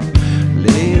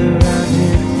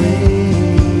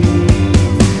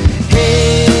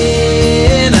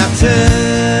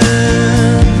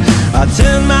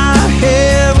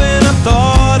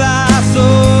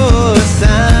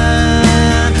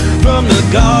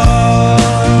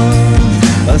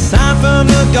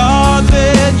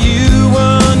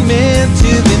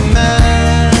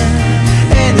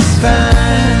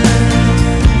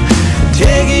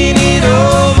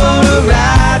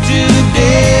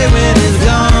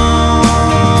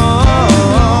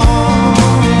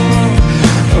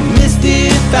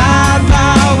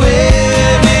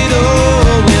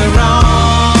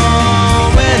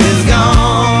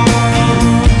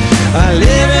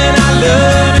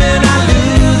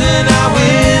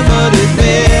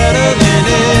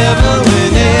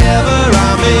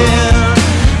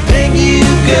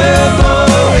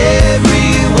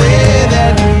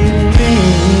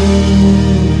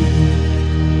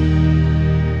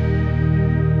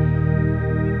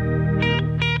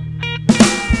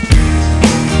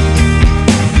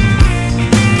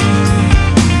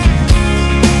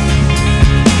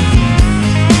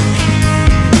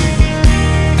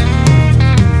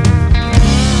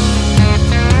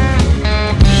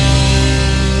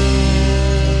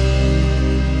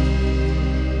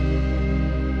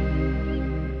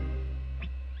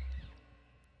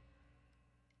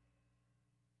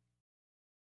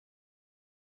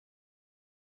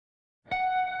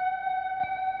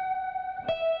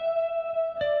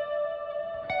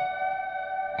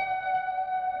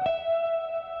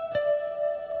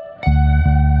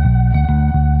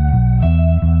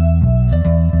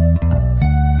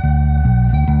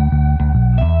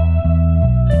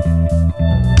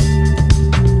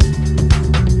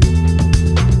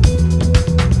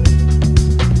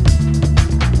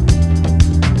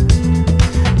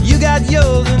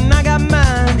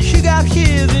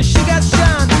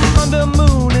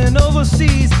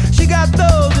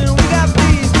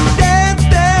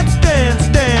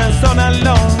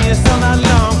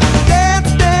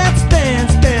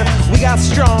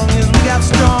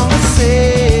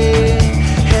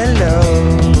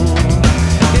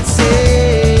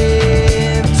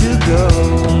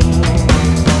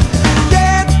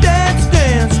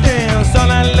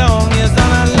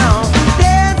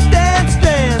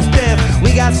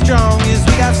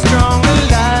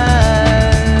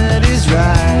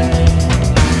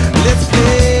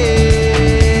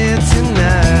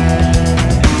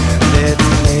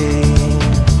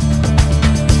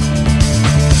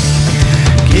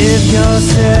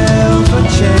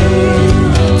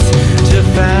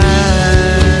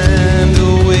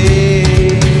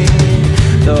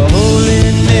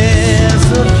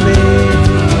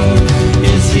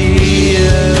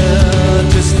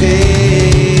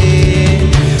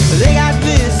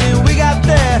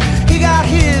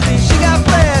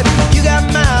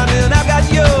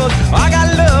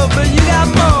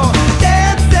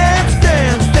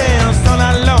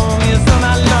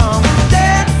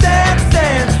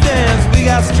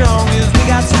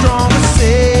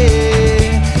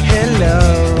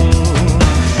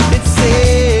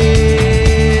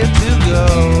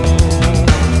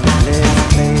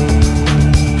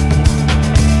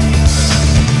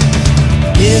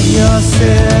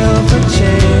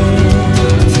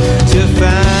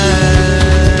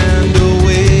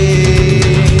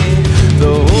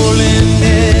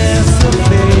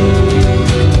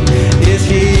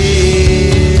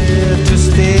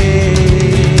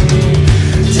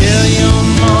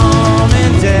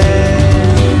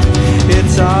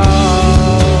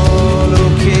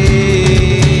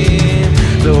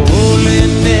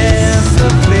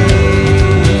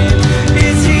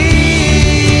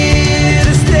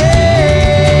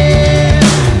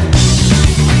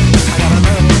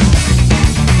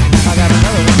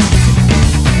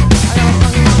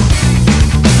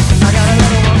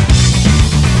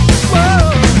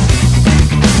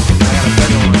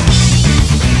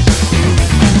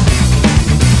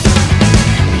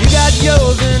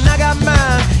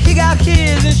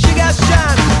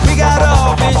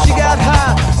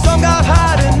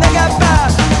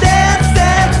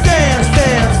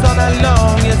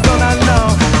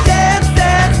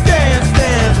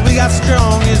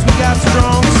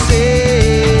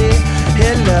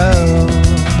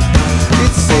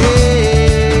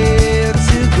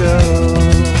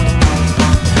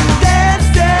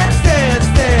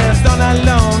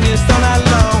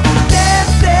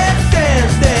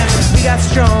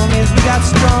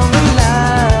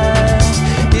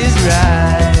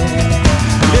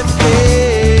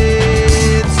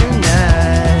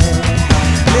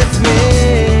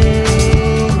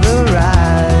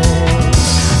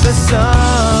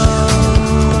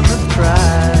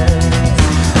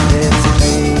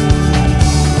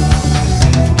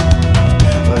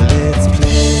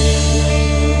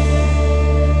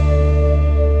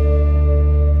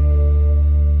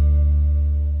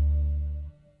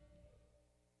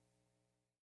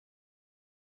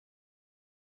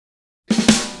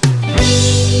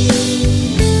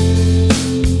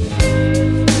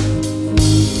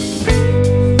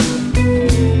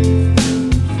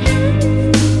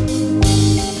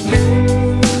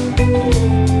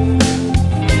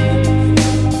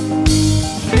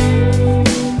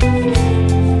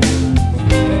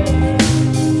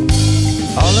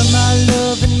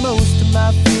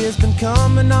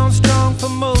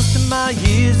my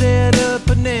years add up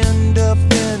and end up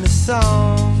in a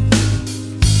song.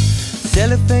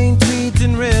 Cellophane tweets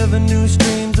and revenue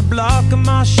streams are blocking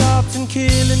my shots and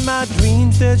killing my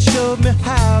dreams that showed me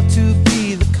how to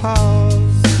be the cause.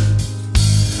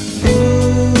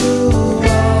 Ooh,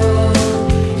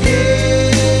 yeah,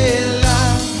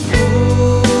 love,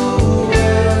 ooh,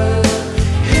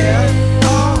 yeah,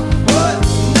 oh, what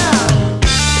now?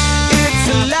 It's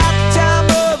a lifetime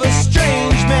of a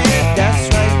strange man, that's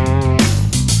right.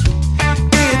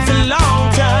 It's a long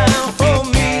time for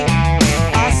me,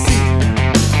 I see.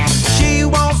 She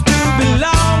wants to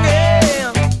belong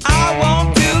and I want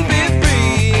to be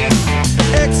free.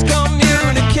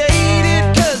 Excommunicated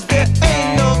 'cause there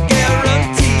ain't no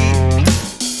guarantee.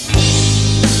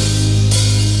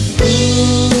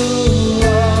 Ooh,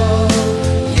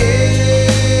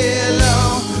 yeah,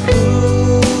 Lord.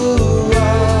 Ooh,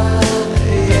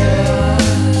 yeah.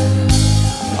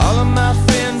 All of my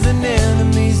friends and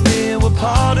enemies, they were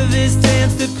part of this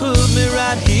dance that put me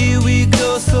right here. We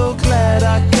go, so glad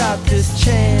I got this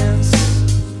chance.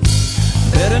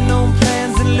 Better known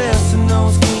plans and lesser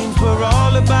known schemes were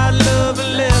all about love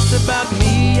and less about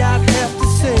me. I'd have to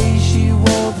say she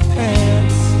wore the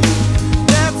pants.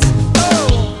 That's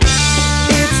oh,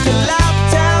 it's the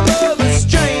lifetime of a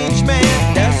strange man.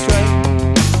 That's right.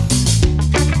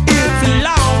 It's a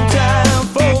long time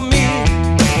for me.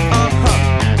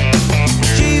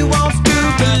 She wants to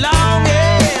belong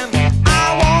and I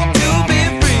want to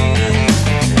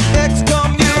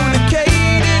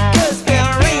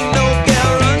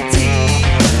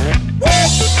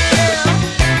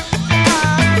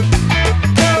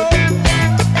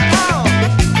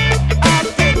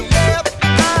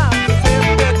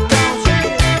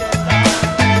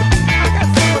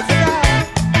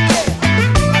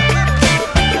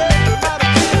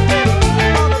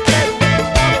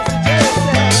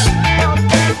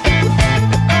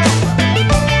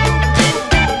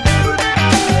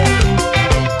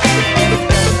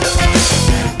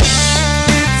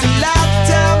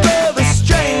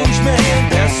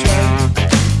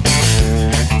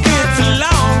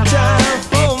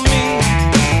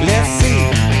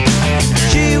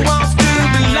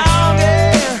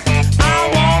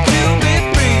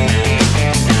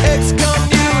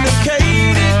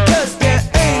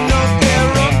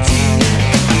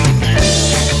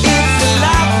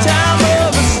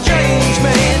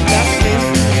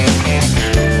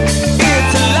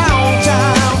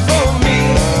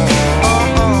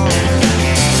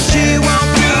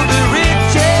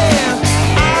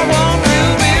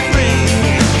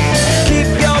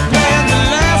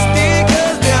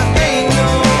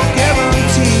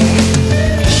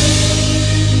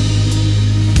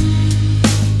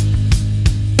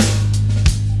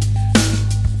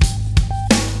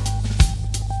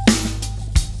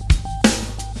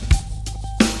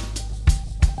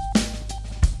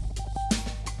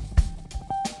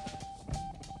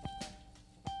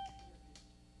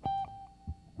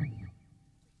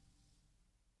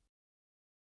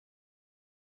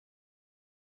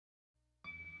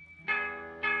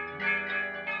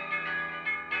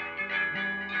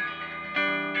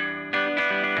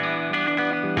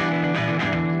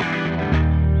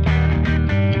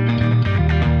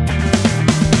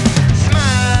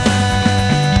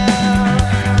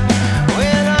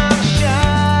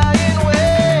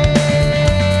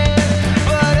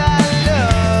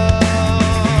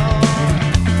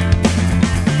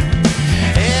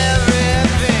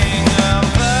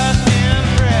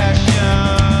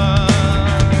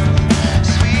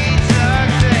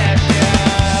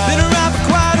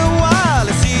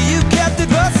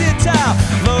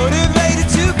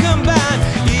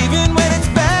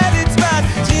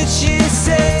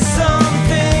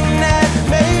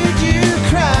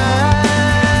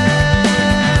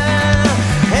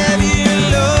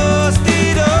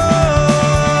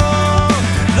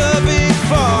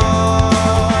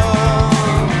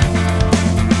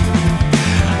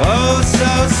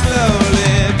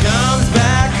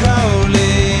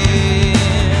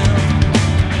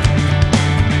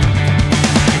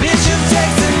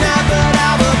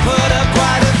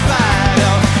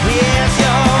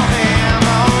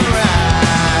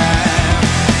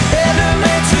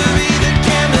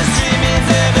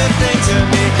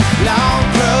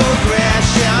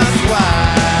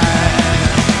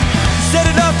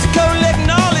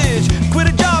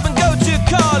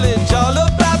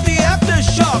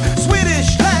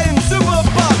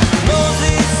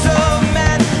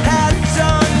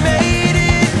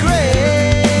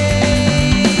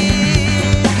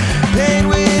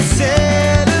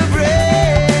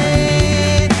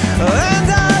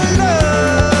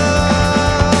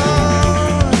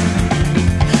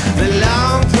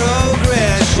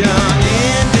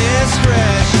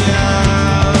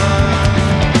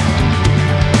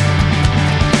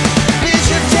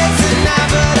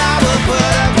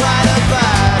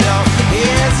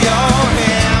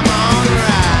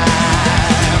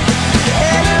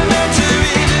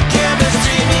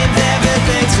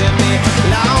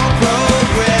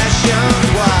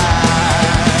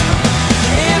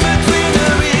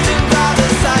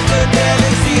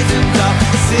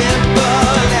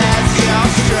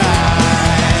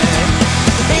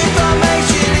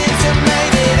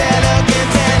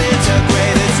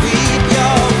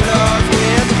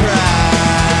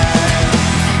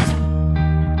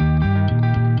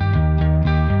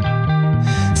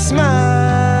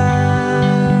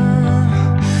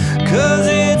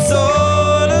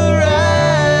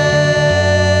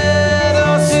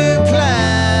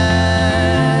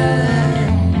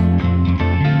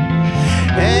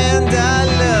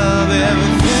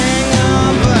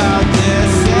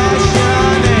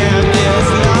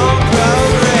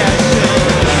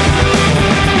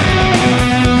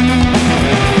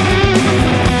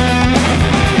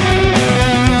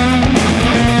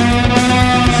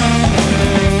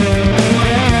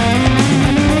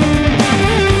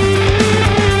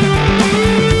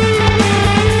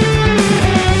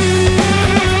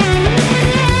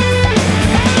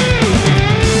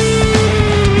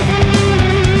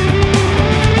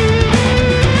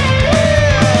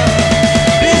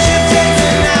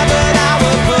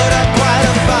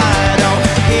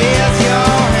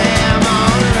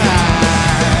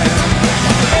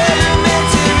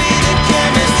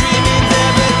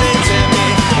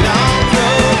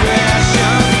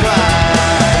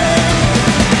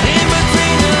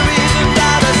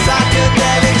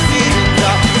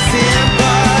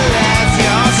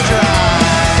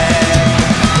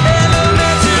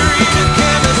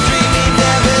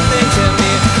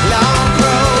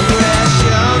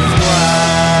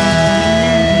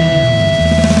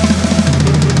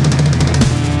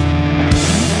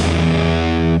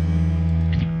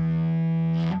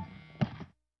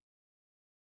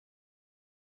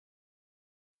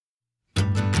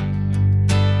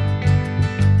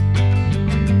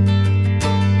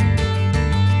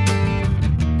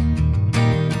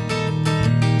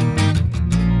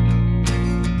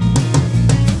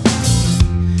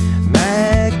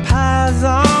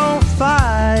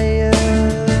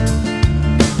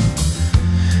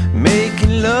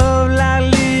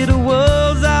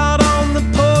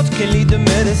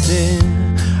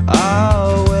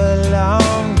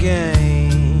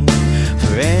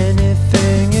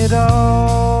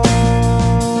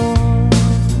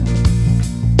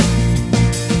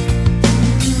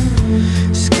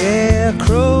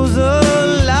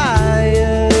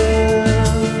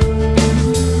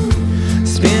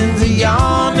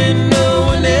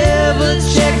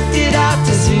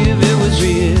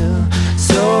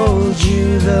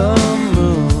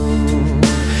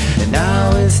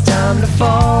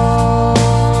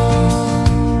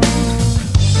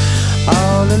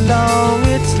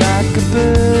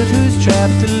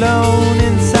alone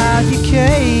inside your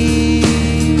cage.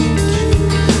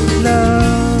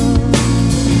 Love,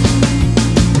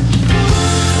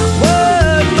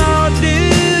 what more do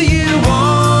you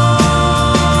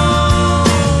want?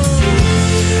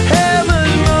 How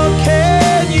much more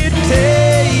can you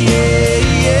take?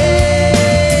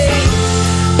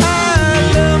 I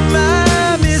love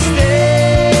my mistakes.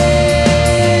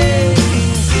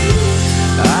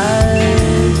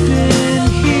 I've been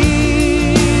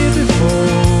here before.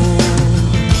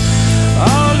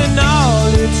 All in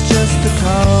all, it's just the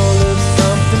call of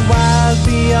something wild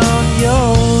beyond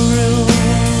your room.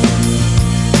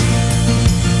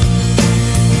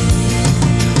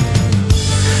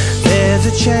 There's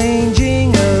a changing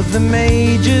of the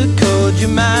major chord, your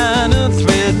minor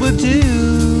thread would do.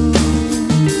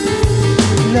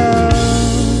 Love,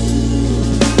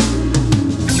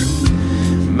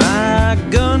 my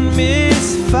gun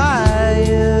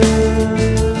misfired.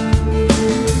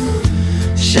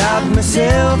 Shot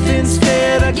myself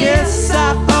instead. I guess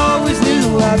I always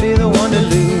knew I'd be the one to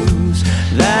lose.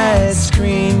 That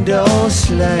screen door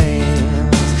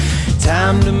slams.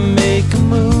 Time to make a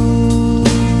move.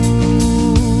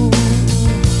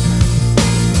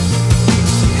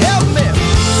 Help me.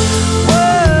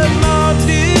 What more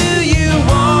do you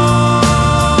want?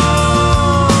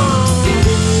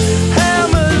 How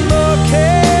much more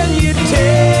can you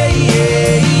take?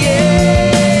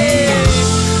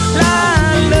 I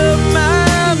love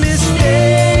my mistakes.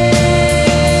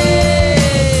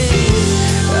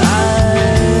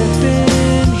 I've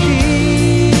been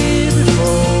here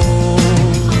before.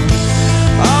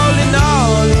 All in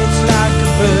all, it's like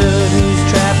a bird who's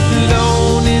trapped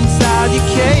alone inside your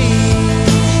cage.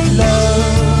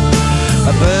 Love,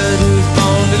 a bird who's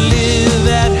born to live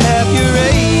at half your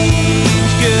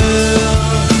age, girl.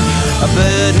 A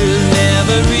bird who's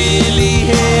never really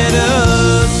had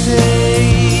a say.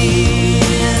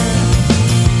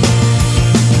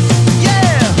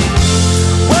 Yeah!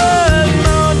 What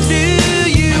more do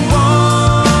you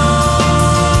want?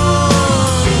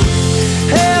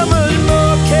 How much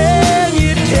more can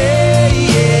you take?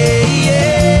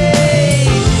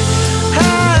 I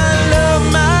love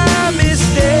my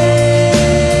mistakes.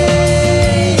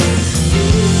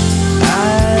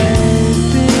 I've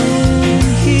been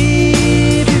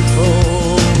here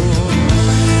before.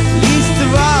 Least of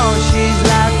all, she's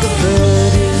like a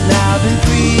bird who's now been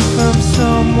freed from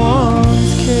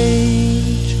someone's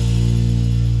cage.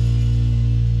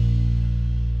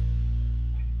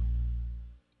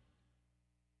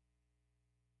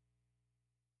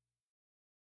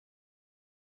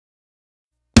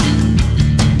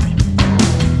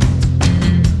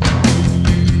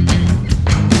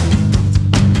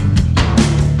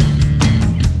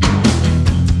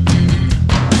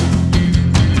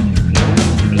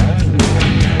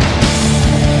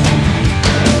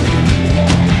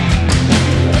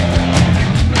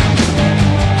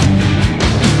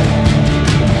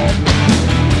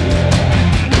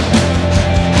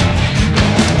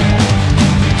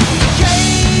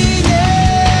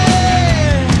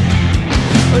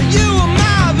 You are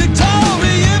my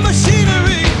Victorian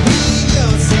machinery. Breathe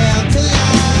yourself to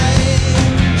life.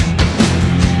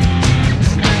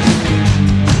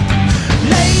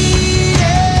 Lady,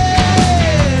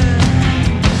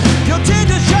 your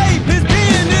tender shape is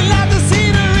bending like the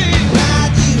scenery.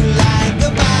 Ride you like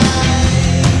a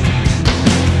bike.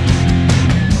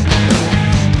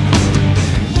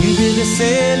 You be the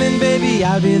sailing, baby,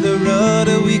 I'll be the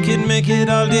rudder. We can make it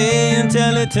all day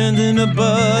until it turns into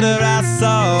butter. I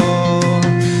saw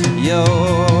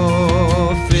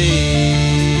your face,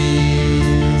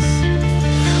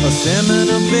 a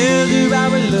seminal pleasure. I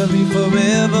will love you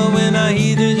forever. When I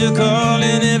heeded your call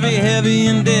in every heavy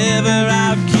endeavor,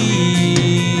 I'll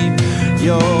keep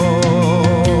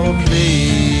your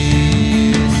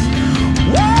place.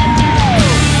 Whoa!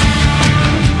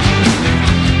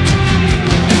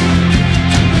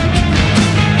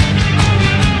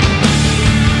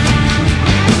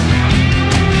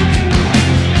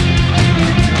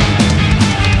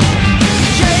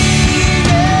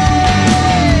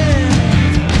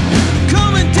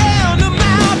 Coming down the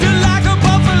mountain like a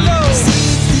buffalo.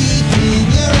 See deep in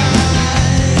your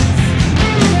eyes.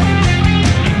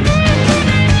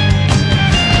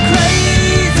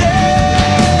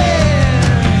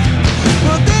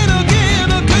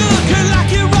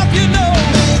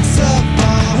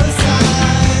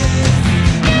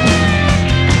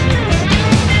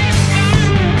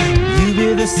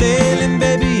 sailing,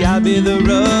 baby, I'll be the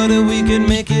rudder. We can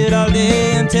make it all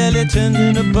day until it turns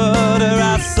into butter.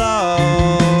 I saw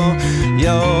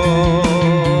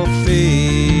your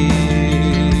face,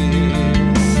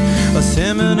 a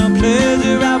seminal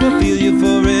pleasure. I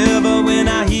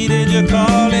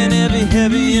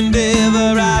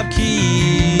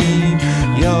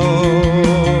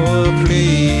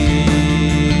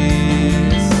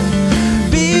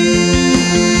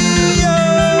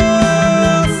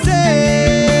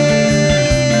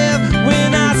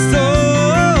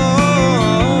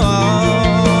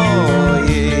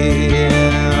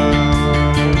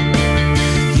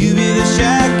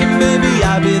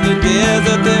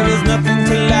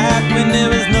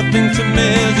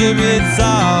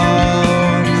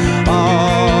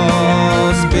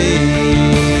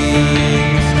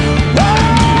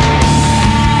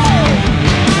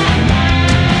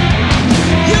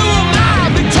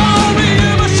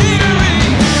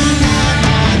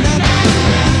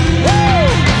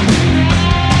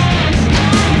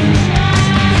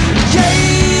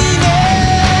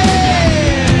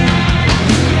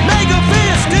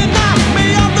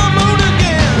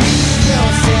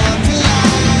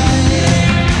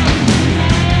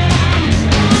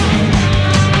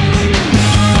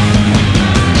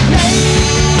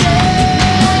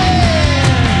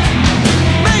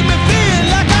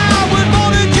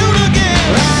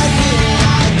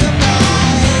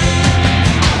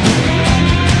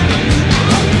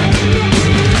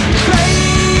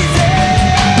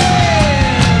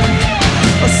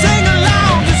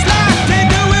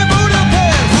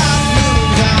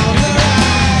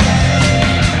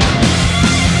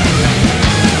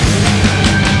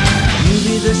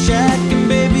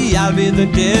the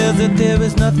desert. There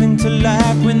is nothing to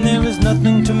lack when there is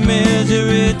nothing to measure.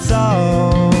 It's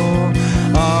all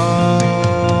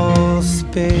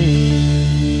space.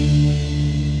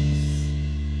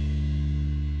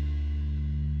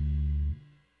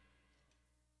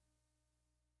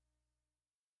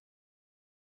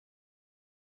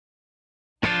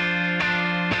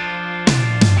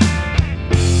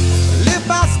 If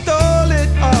I stole it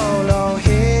all or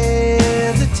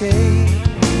hesitate,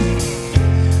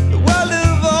 the world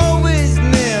of always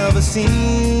never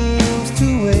seems to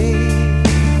wait.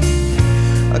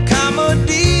 A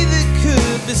comedy that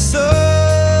could be so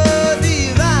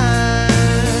divine.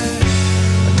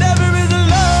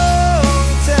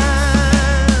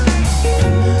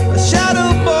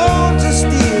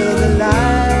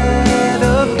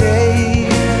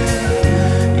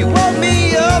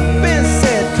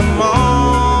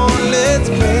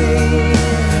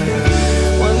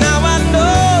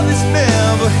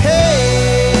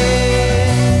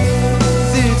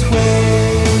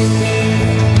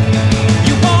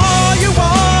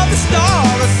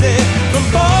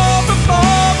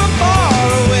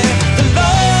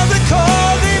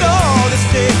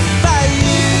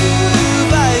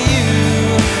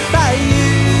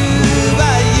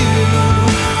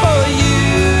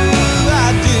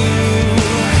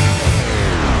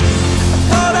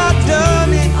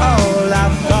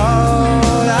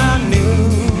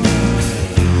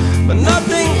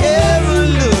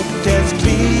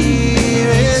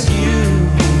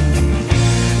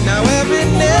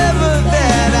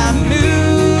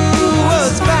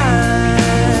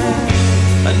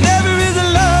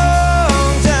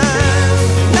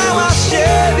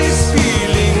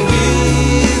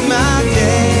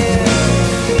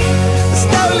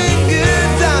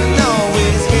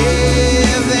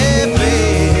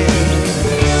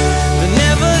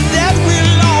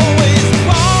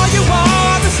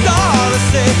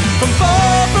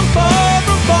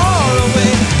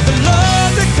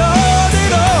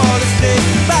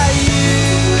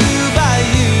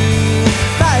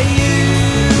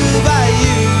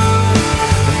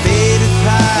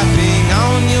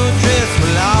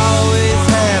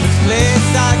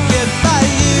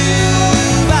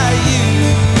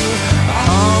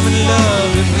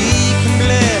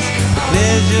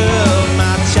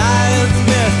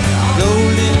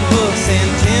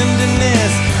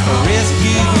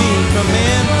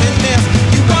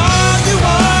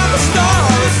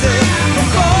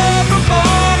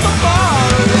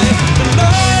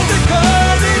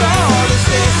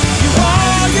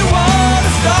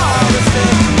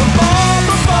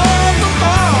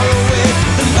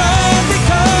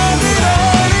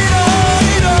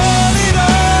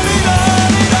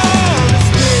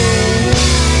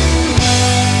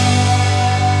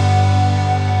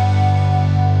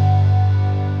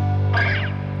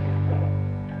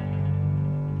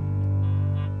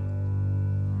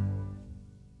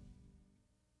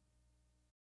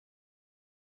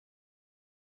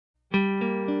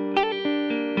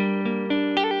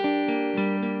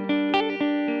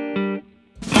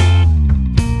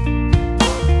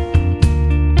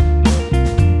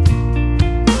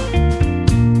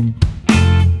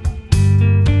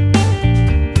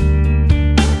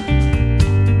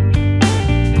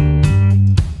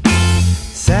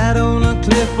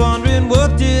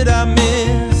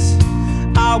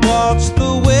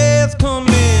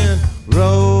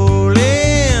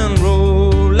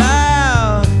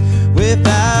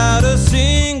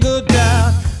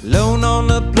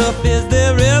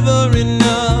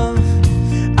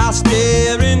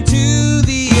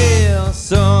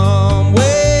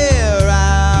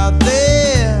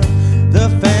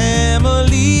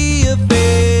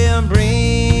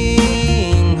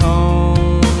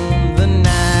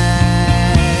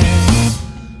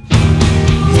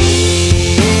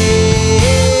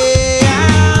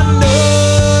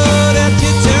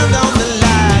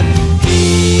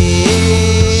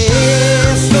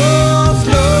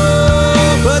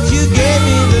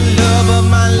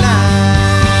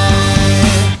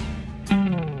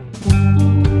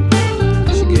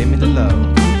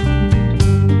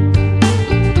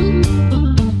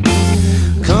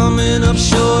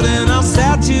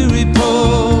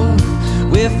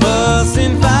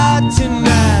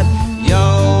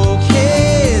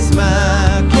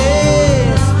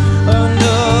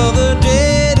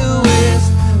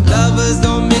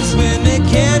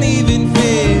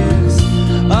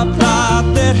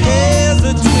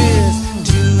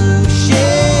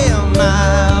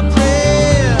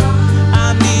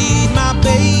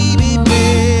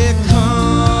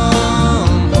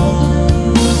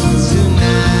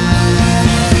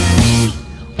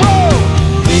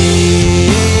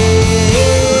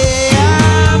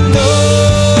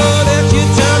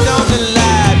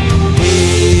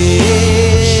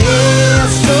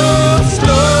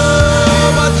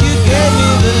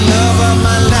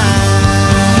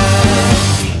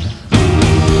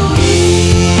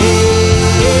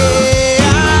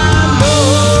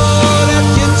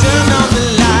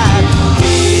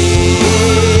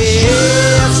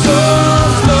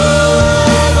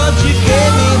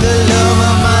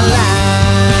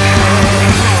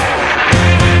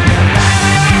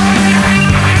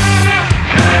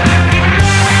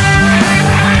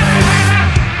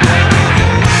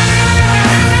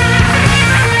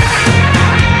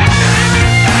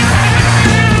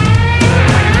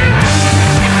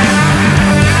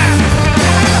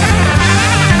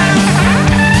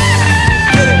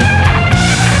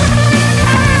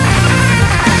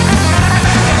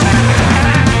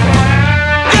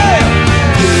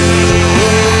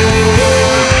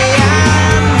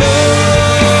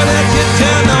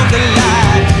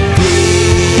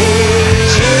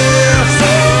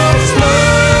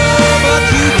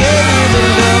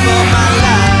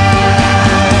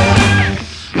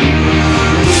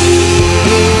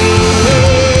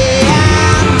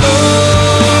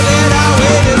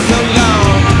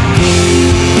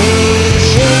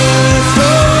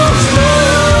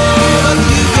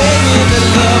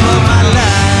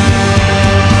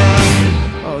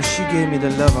 gave me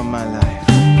the love of my life.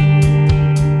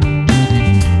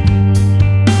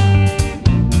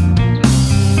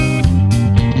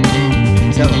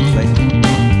 Tell him, Clay.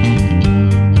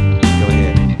 Go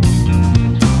ahead.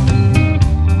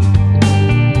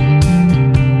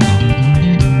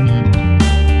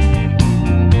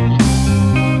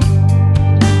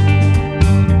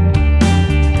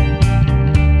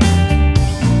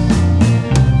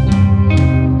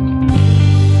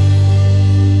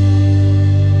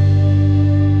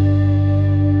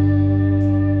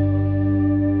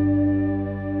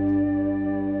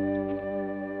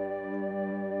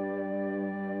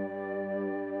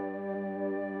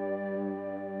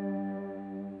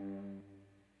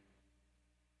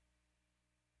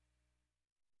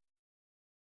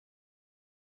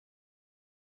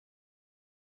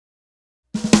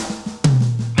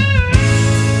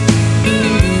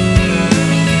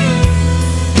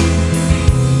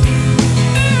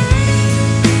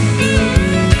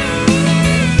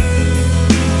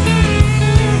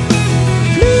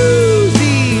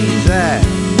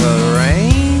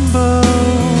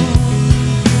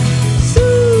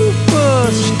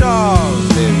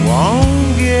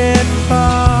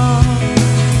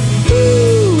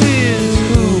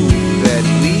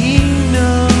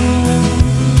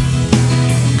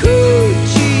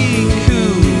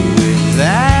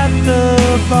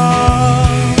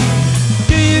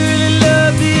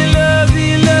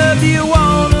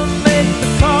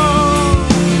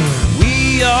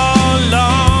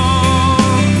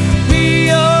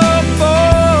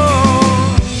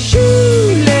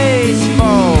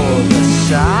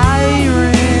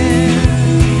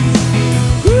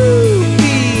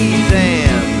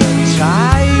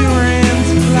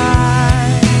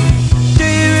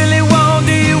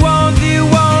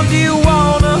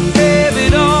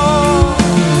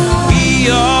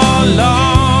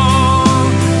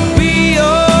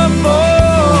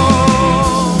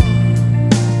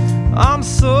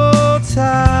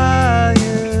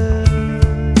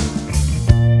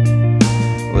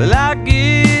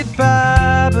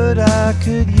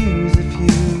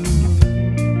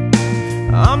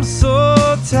 I'm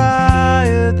so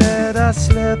tired that I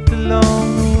slept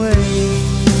along the way.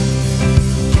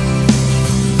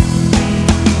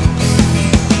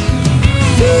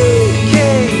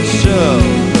 Decades of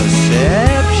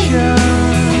perception,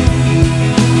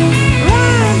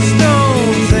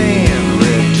 rhinestones and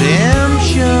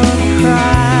redemption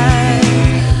cry.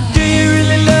 Do you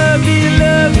really love, do you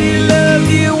love, do you love,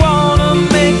 do you wanna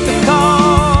make the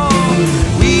call?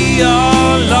 We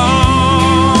are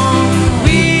long,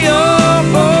 we are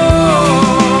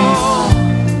bold.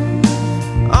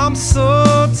 I'm so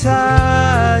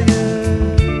tired.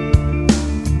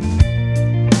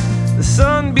 The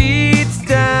sun beats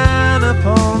down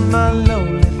upon my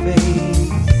lonely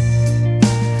face.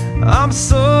 I'm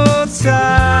so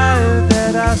tired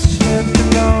that I slept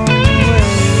along the way.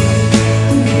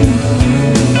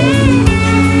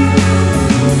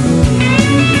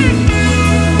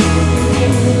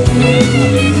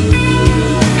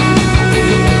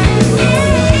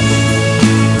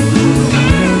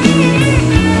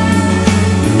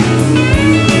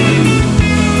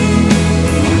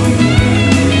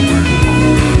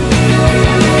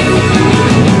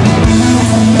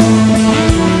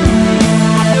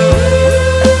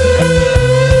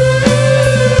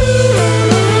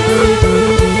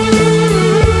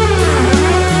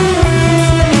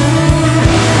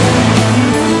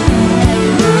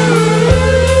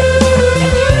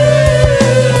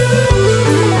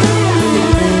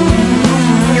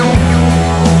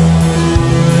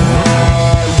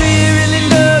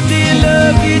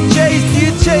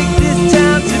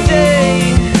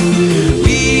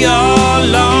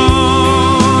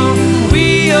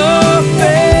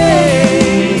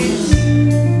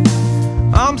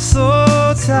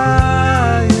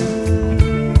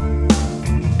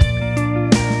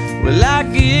 Well, I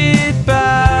get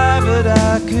by, but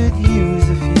I could use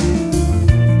a few.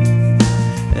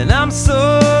 And I'm so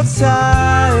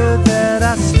tired that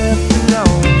I slept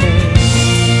alone.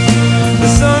 The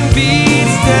sun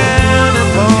beats down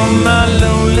upon my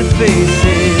lonely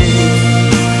faces.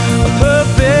 A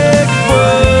perfect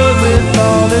world with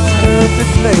all its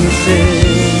perfect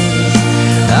places.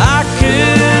 I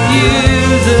could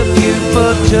use a few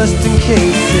for just in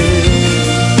cases.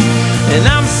 And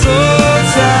I'm so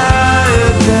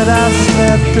tired that I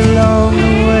slept along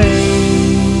the way.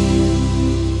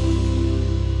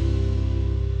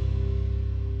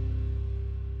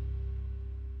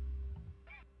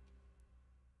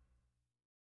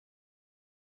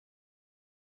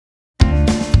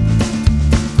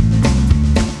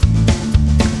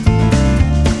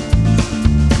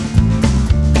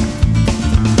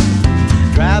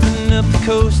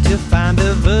 coast to find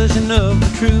a version of the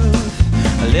truth.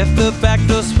 I left the back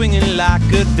door swinging like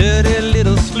a dirty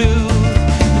little sleuth.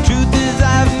 The truth is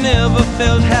I've never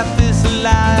felt half this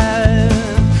alive.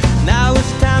 Now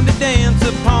it's time to dance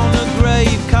upon a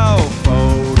grave called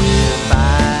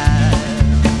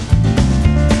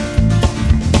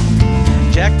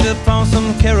 45. Jacked up on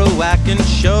some Kerouac and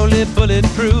surely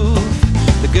bulletproof.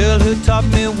 The girl who taught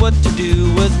me what to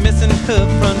do was missing her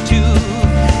front tooth.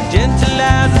 Gentle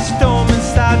as a storm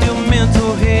inside your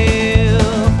mental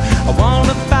health. I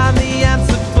wanna find the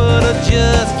answer, but I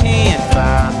just can't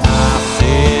find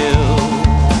myself.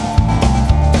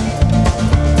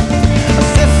 I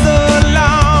said so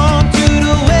long to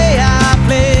the way I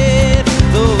played,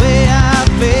 the way I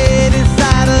played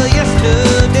inside of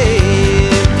yesterday.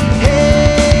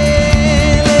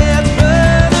 Hey, let's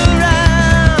run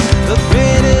around, the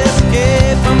great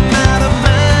escape from out of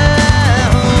my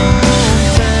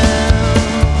hometown.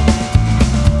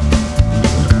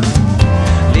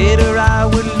 Later I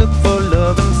would look for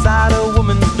love inside a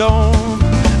woman's dorm,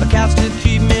 a couch to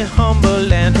keep me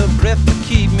humble and her breath to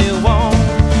keep me warm.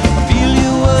 I feel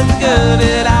you was the girl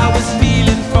that I was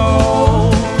feeling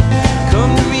for.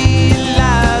 Come to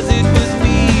realize it was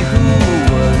me who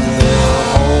was the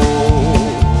whore.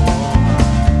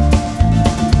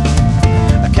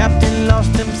 A captain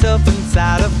lost himself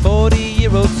inside a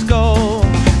 40-year-old skull.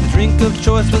 The drink of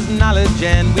choice was knowledge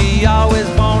and we always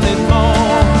wanted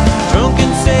more.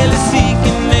 Drunken sailors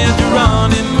seeking their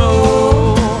Geronimo.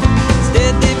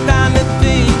 Instead they found the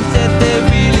things that they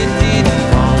really didn't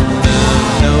want to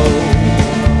know.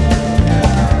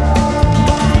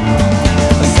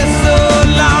 I said so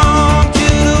long to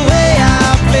the way I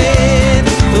played,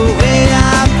 the way I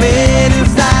played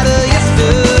inside of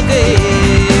yesterday.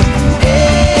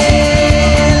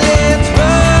 Hey, let's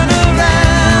run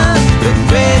around, the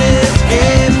great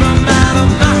escape from out of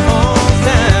my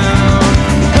hometown.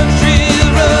 Country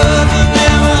roads will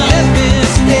never let me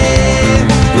stay,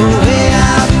 the way I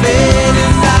played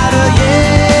inside of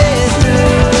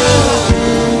yesterday.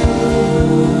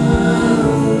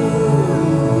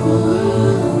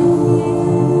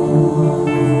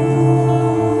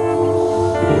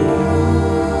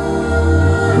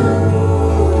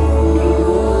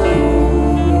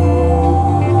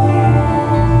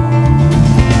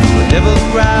 The devils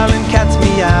growl and cats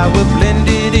meow, we're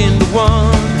blended into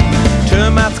one.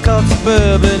 Termites called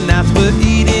suburban, that's we're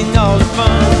eating all the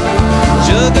fun.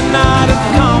 Juggernaut of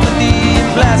comedy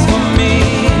and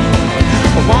blasphemy.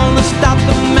 I wanna stop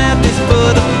the madness,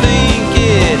 but I think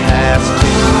it has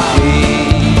to be.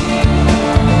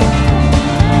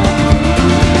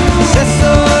 Said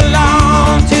so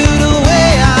long to the way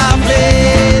I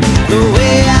played, the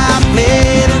way I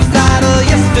played inside of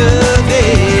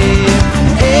yesterday.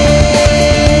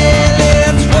 Hey,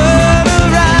 let's run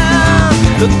around,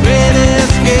 the great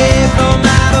escape from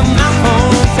out of my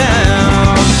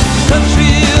hometown.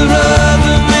 Country roads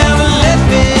will never let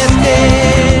me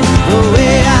stay, the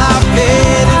way I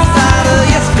played inside of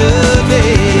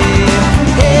yesterday.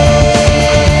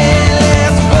 Hey,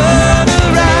 let's run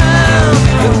around,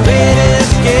 the great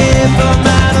escape from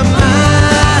out of my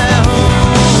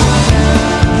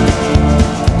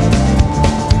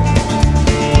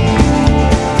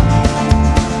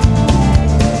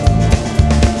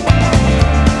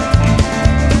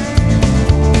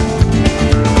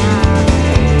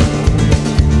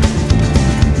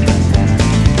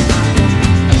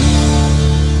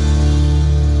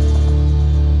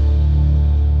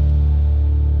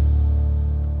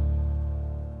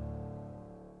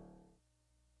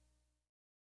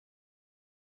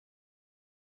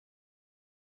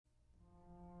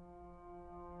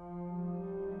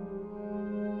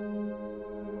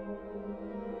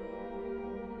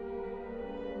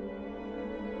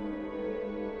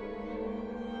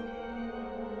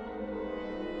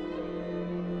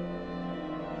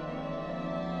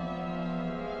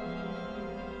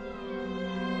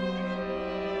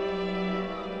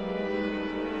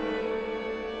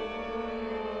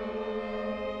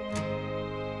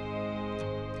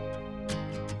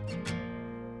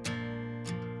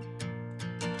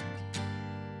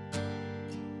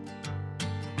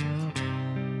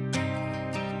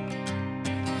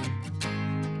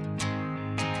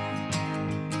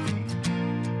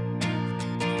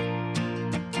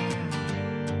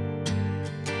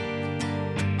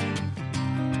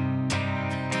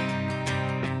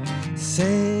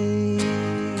Say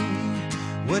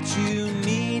what you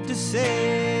need to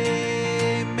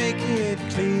say, make it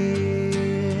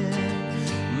clear,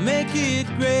 make it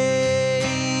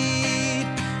great,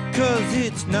 'cause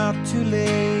it's not too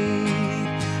late,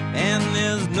 and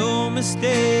there's no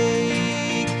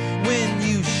mistake when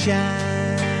you shine.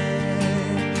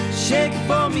 shake it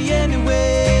for me anyway.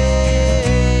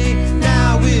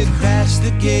 Now we'll crash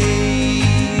the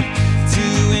gate to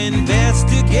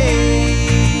investigate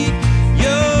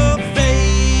your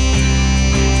fate.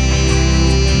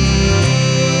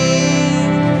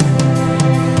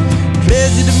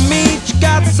 Pleasure to meet you,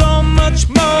 got so much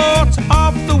more to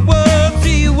offer the world.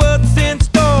 See what's in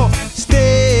store.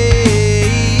 Stay,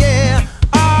 yeah,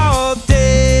 all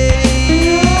day.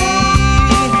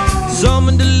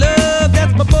 Someone to love,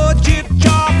 that's my boy Chip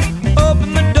Chop.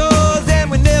 Open the doors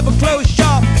and we never close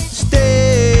shop.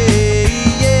 Stay,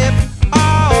 yeah,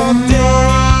 all day.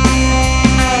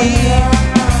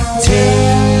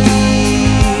 Take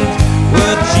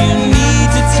what you need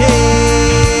to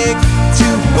take to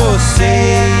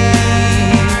forsake.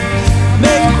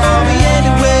 Make it for me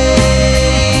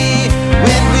anyway.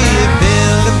 When we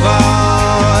fill the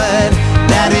void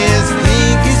that is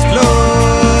think is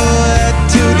flawed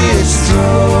to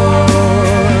destroy.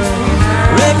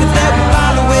 Records that we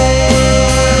file away.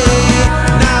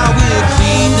 Now we'll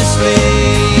clean the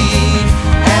slate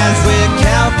as we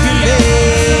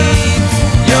calculate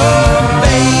your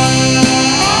fate.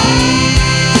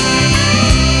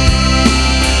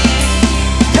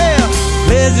 Yeah,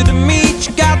 pleasure to meet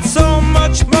you. Got so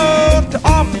much more to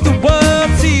offer the world.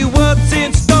 See what's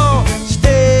in store.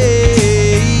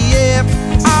 Stay, yeah,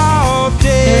 all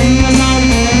day.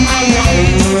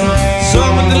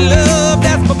 Someone to love,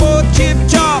 that's my boy Chip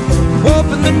Chop.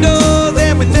 Open the doors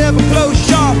and we never close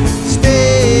shop. Stay,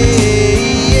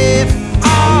 yeah,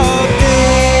 all day.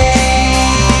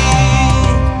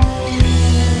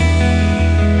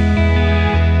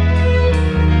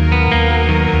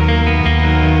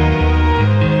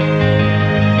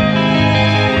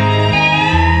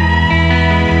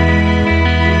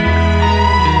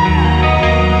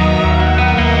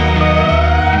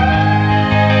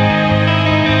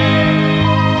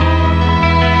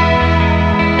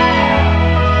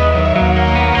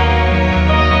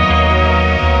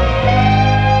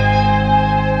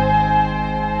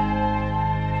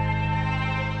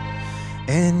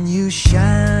 And you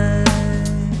shine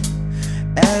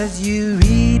as you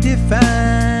redefine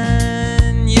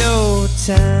your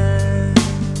time.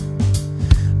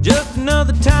 Just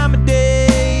another time of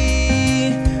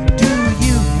day. Do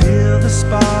you feel the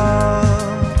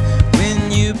spark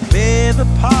when you play the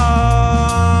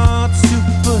part,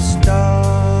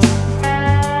 superstar?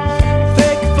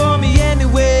 Fake it for me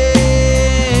anyway.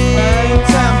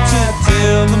 Time to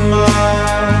tell them all.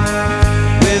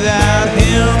 Without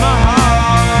him, my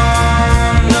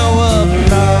heart, no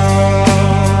applause.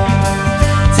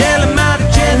 Tell him how to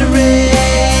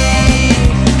generate,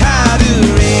 how to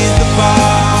raise the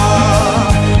bar,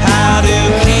 how to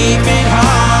keep it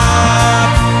hard,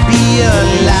 be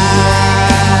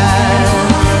alive.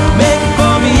 Make it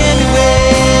for me anyway.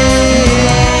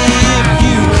 If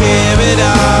you care at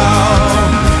all,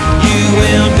 you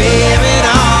will bear it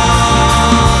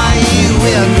all. You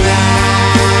will cry.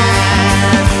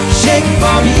 Shake it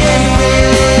for me anyway.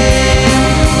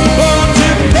 Born to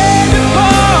play the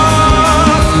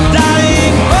part,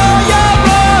 dying for your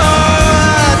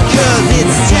blood, 'cause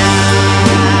it's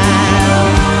time.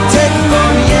 Take it for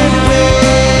me anyway.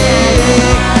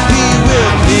 We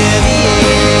will clear the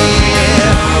air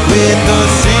with a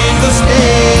single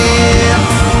step.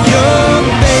 Your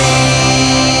fate.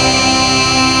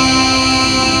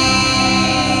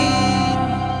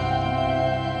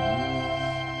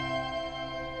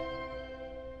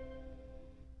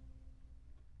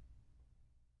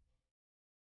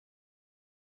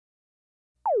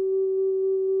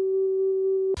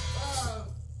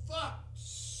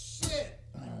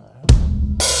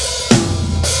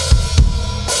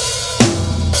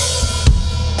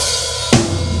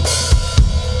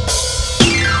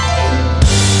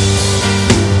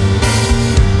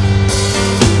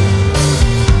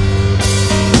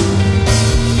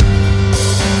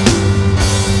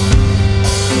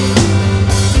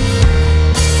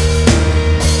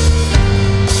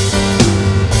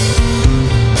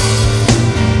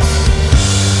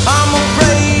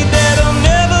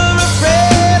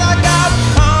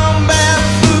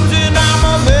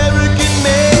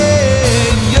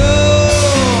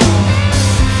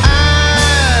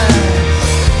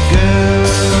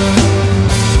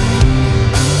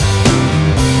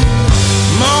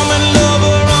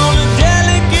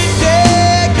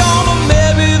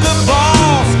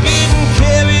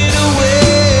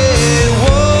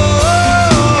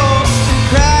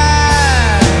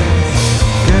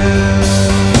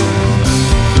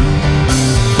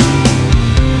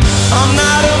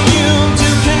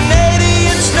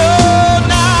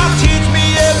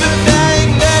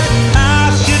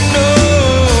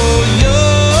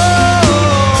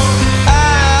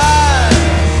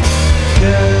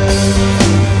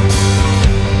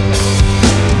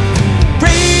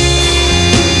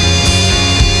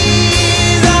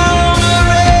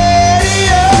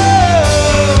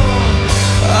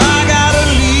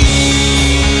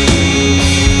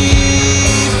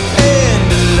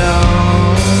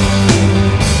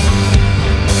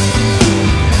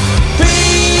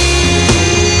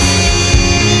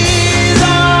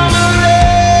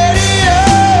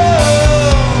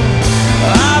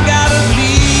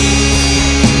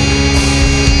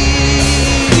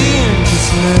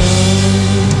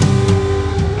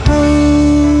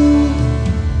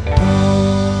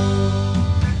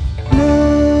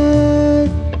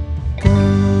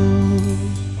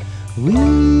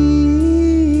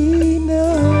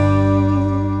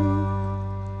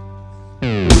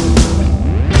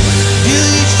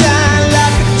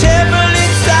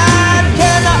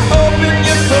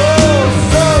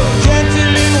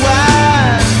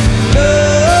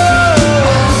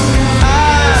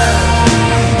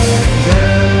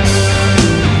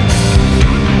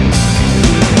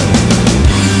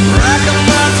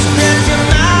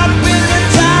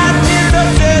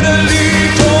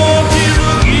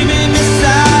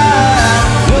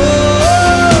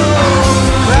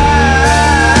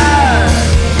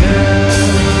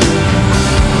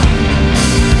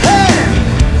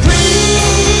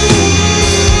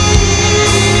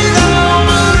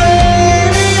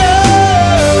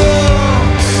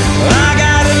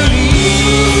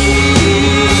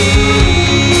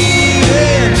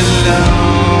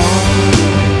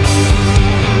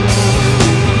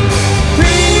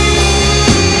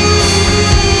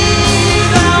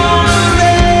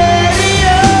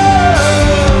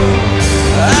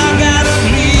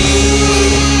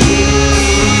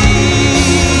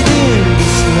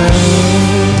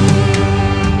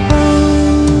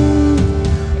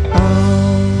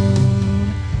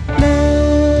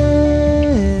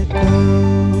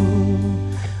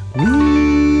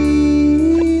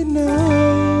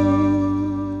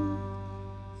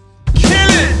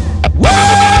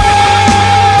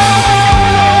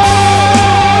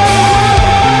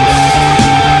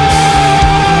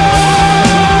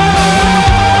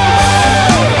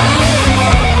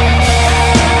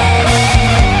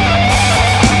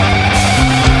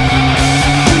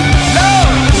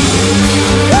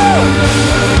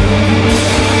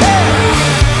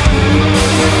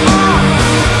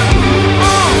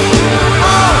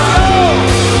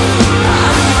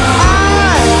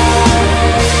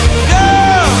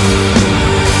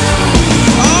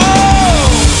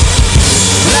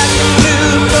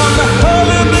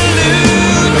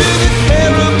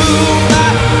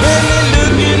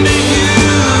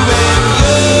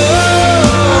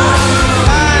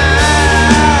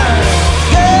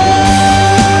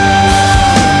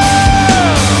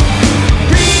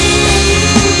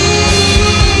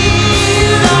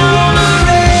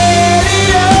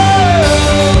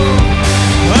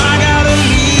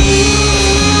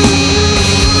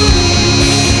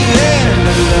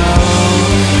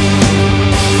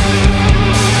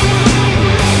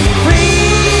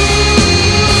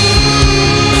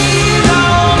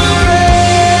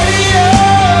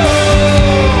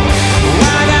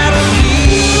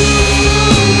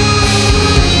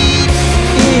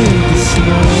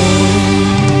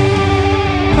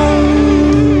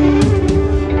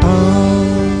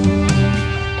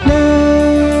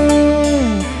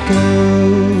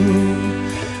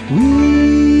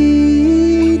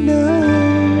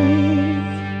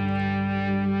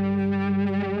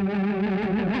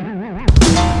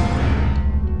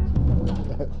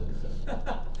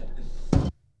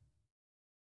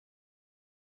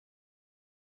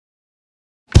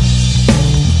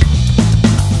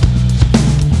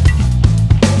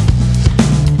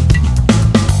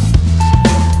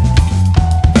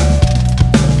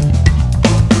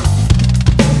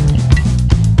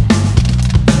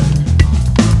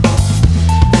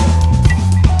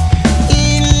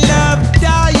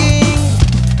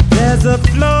 a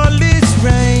flawless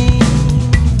rain.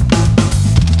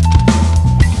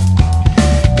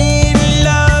 In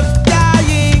love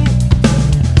dying,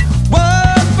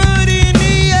 one foot in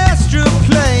the astral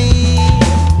plane.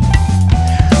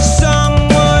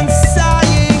 Someone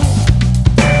sighing,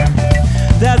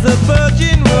 there's a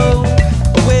virgin road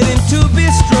waiting to be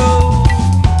strode.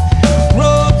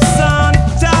 Ropes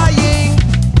untying,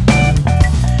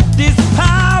 this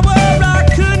power I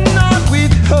could not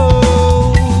withhold.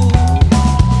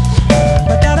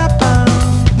 Ba-da-da-bum,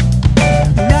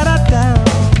 la-da-dum.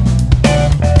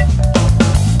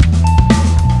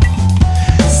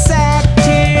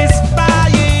 Satisfying,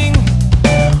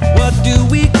 what do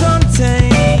we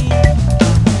contain?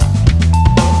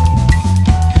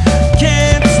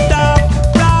 Can't stop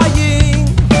crying,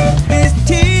 these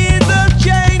tears of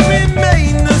chain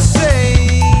remain the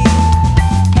same.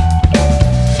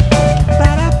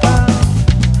 Ba-da-bum,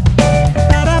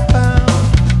 ba-da-bum.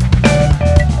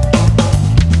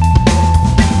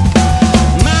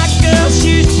 My girl,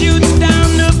 she shoots down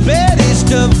the baddest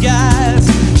of guys.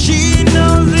 She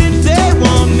knows that they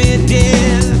want me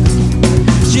dead.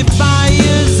 She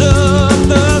fires up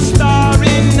the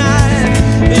starry night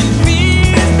and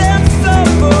feeds them so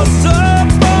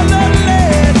full of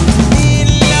lead. In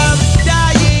love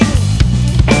dying,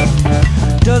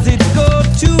 does it go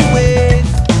to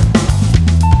waste?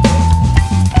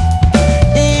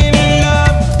 In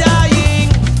love dying,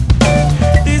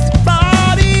 this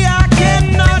body I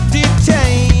cannot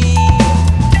detain.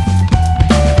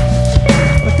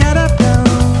 Ba-da-da-dum,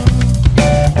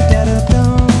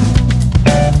 ba-da-da-dum.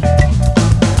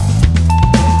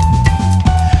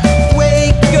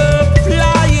 Wake up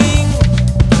flying,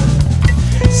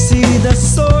 see the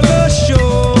solar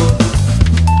shore.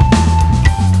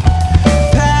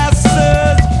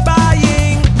 Passers by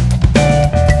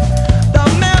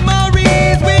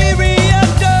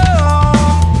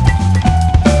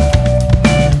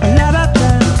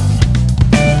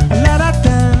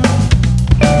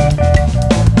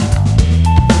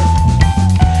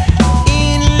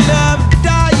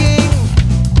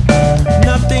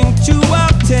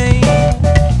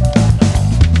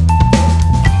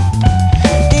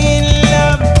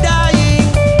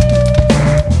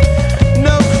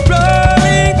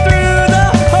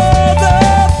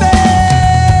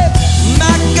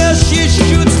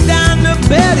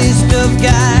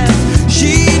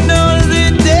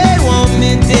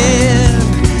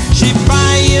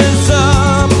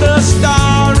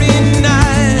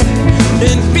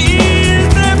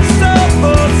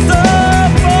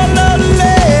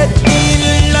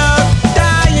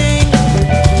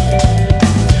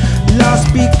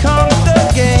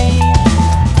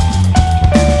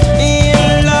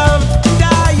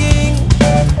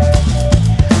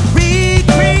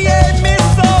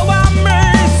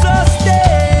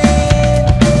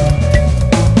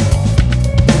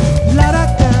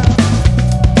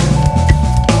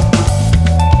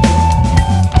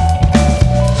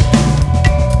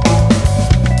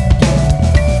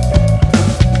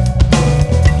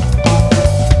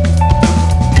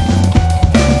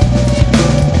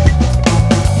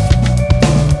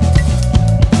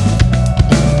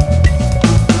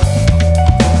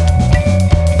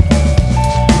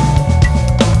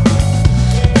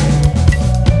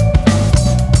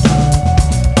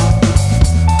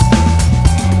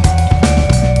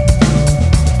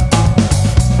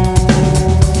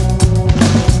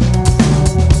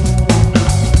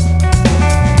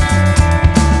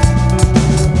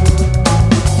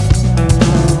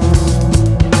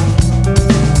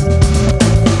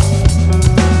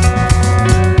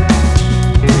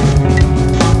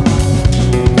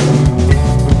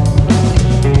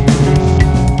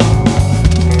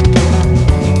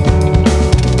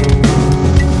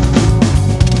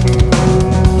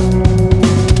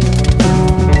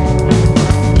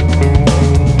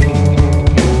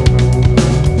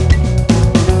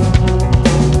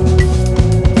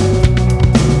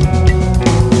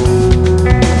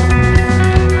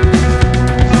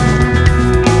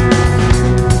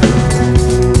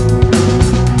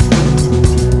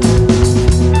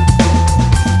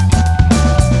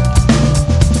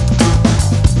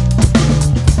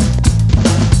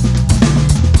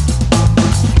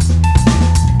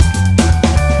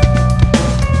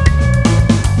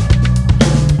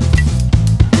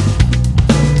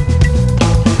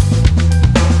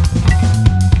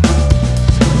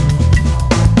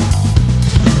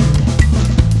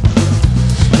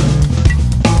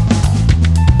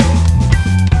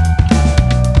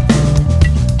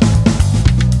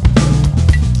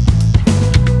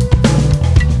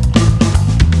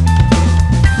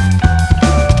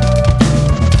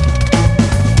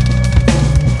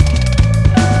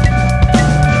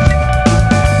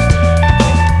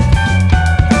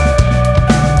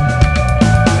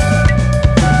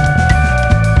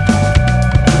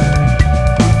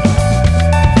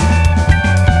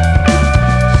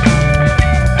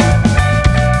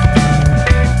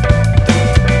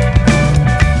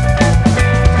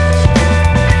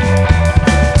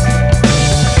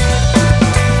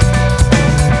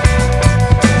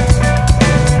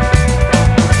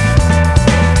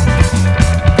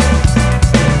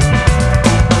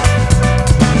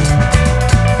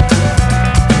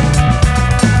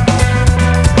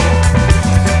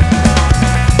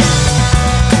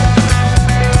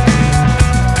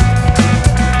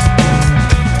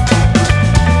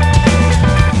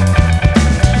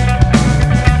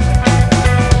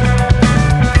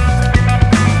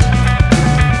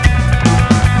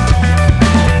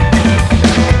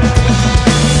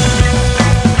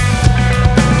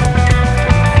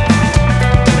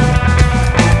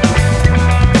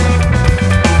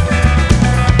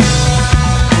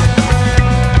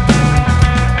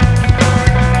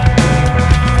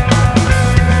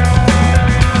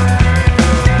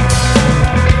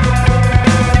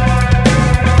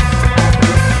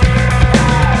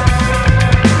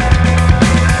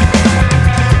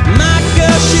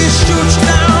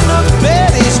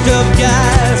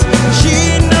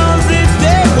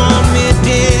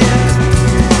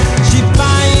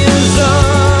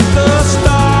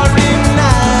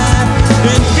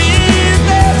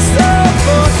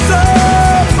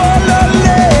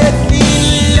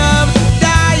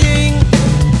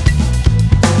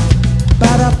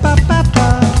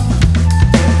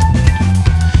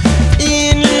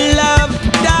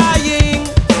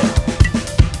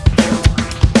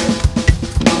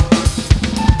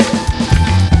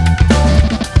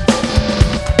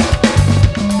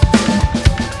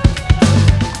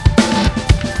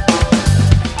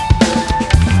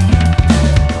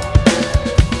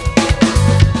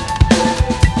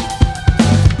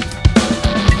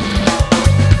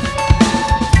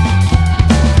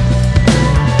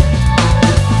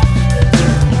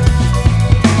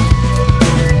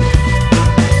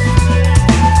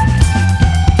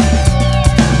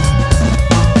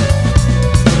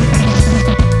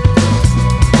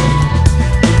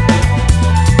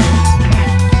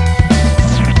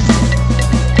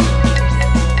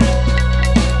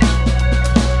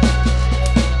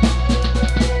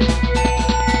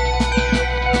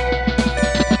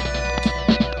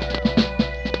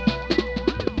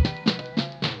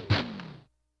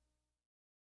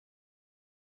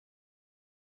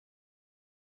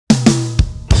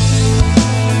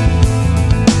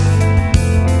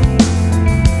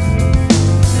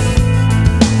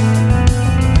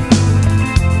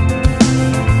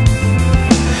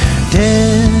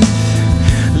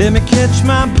Let me catch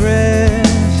my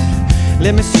breath.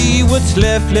 Let me see what's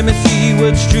left. Let me see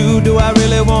what's true. Do I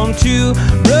really want to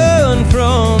run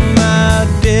from my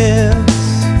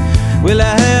depths? Will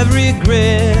I have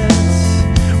regrets?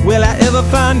 Will I ever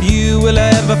find you? Will I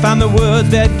ever find the words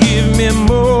that give me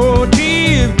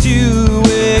motive to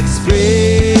express?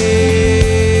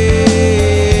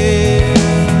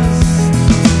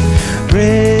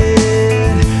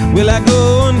 Bread, will I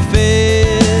go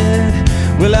unfed?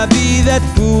 Will I be that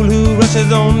fool who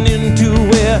rushes on into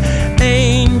where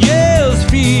angels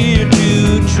fear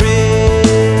to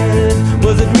tread?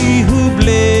 Was it me who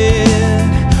bled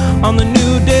on the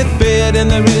new deathbed?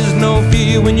 And there is no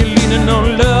fear when you're leaning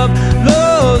on love,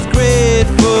 those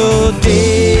grateful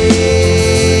days.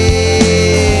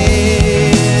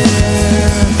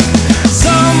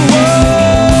 Someone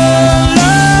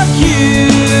like you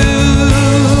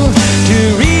to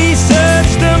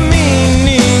research the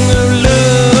meaning of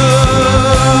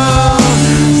love.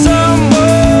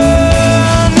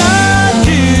 Someone like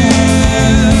you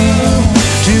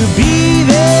to be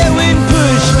there when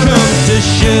push comes to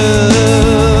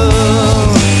shove.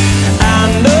 I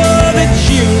know that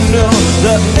you know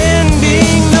the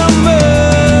ending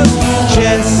numbers.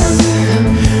 Chess,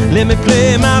 let me play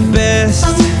my best.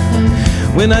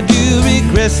 When I do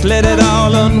regress, let it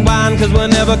all unwind, 'cause we're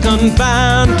never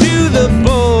confined to the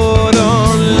board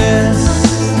unless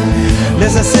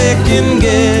a second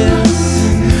guess.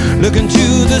 Look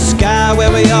into the sky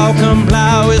where we all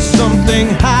comply with something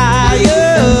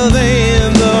higher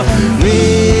than the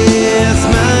rest.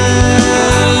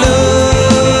 My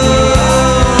love,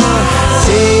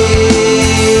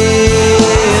 sail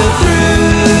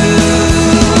through.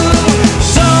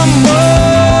 Someone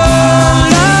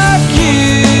like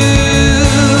you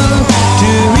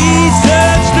to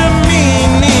research the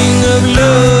meaning of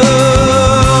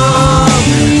love.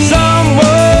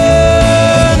 Someone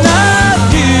like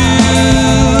you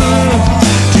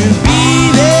to be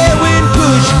there when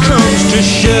push comes to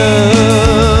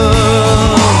shove.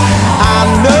 I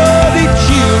know that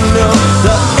you know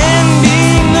the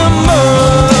ending of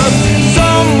love.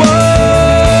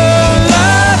 Someone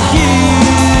like you.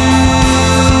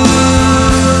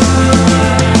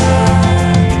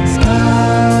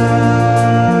 Sky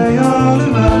all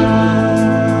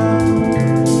around,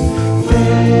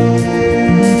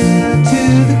 fair to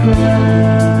the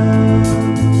ground.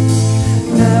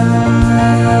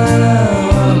 Now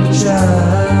I'm a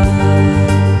child,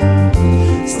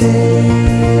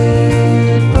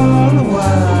 stayed for a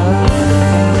while.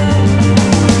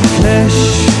 Flesh,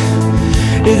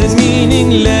 is it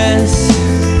meaningless?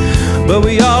 But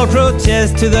we all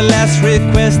protest to the last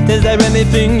request. Is there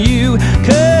anything you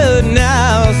could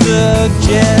now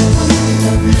suggest?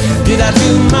 Did I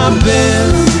do my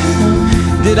best?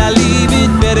 Did I leave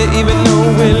it better even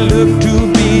though it looked to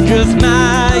be just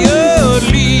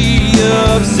mildly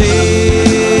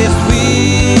obsessed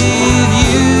with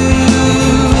you?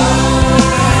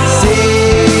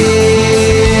 Sail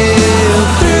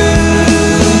through.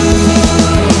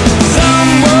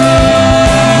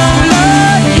 Someone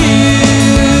like you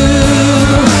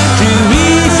to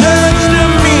research the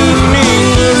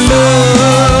meaning of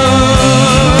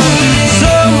love.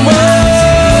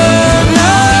 Someone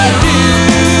like you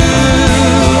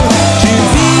to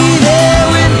be there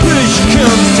when push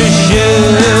comes to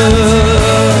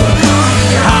shove.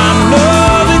 I know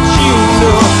that you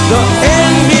know the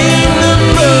ending of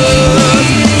love.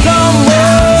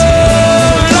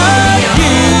 Someone like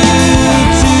you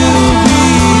to be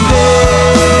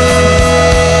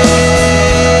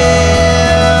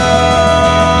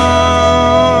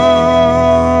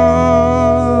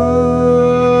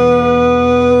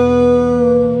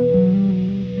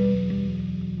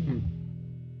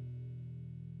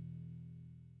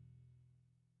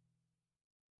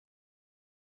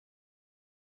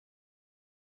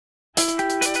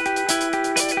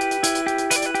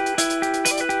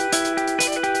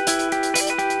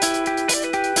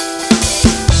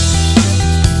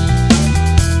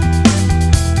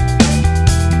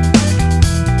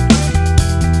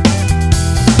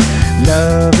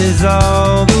Love is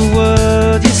all the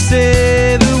words you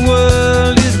say, the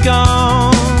world is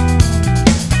gone.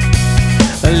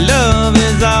 Love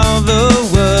is all the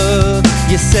words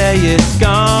you say, it's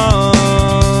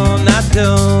gone. I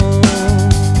don't.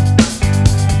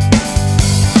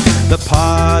 The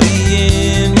party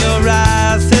in your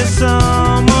eyes says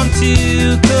someone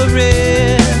to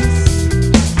caress.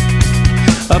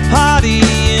 A party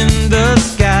in the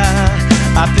sky,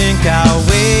 I think I'll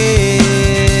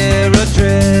wear a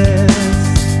dress.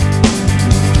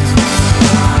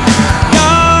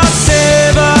 God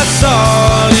save us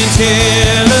all and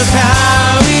tell us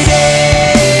how it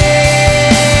ends.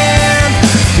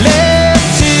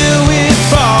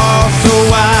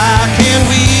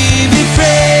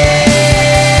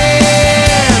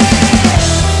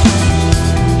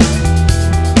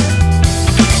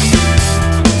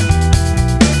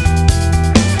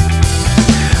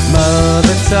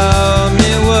 taught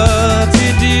me what to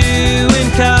do in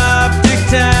Coptic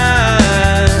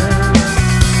time.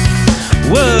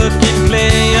 Work and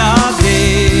play all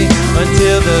day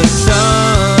until the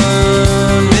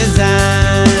sun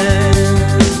resigns.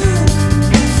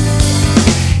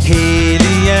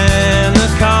 Haley and the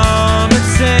Comet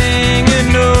sang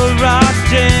an old rock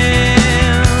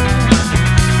jam.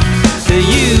 The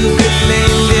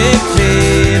ukulele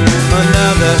played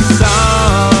another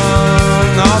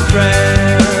song of prayer.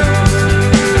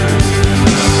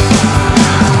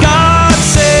 God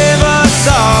save us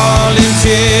all and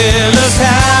tell us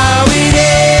how it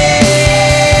ends.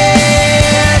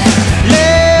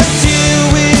 Live till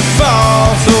we fall,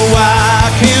 so why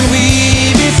can't we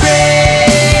be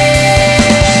friends?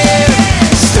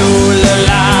 Stole a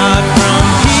lot from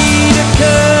Peter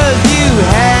 'cause you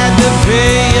had to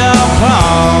pay your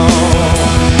Paul.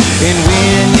 And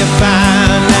when you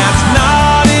find that's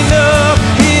not enough,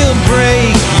 he'll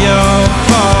break your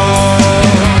fall.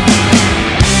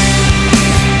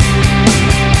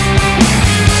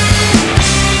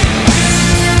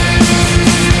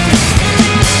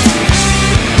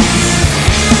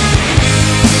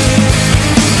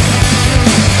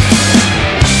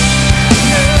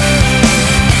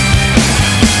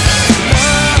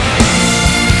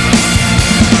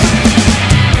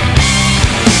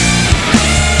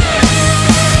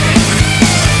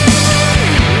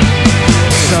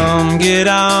 Some get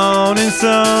on and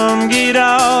some get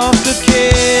off the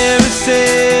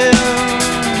carousel.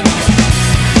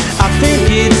 I think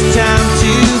it's time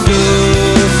to go,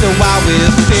 so I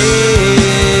will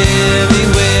very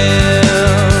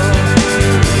well.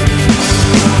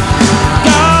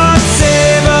 God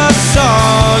save us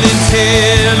all and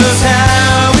tell us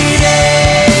how it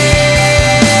ends.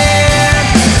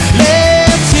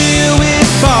 Live till we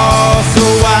fall, so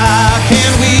why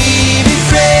can't we be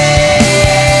friends?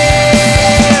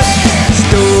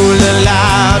 Stole a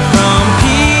lot from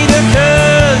Peter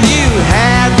 'cause you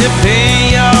had to pay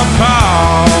your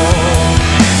Paul.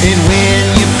 And when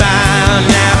you find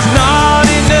that's not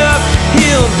enough,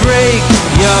 he'll break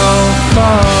your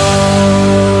fall.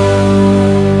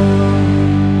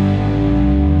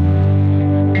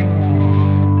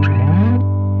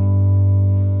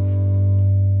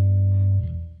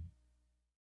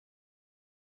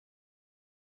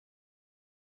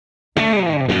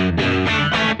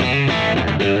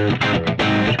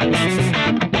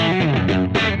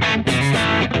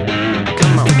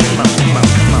 Come on, come on, come on,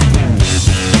 come on.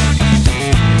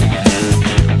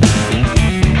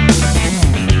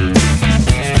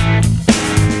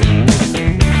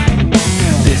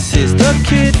 This is the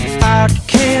kid I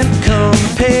can't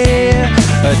compare,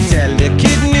 a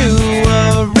delicate new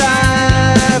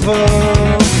arrival.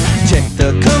 Check the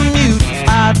commute,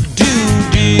 I do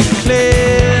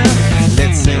declare.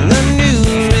 Let's sing a new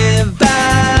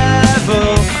revival.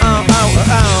 Oh, oh,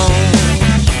 oh.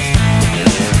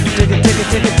 Tick it, tick it,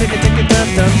 tick it, tick it, tick it, dun,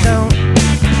 dun, dun.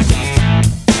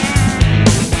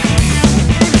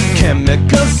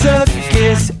 Chemical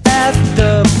circus at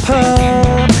the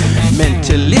pub.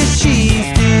 Mentally she's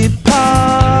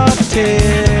departed.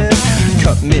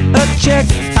 Cut me a check,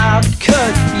 I'll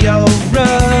cut your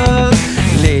rug.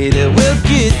 Later we'll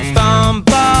get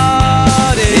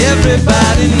bombarded.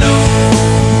 Everybody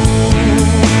knows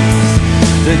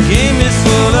the game is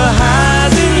full of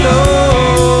highs and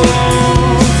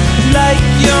lows. Like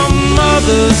your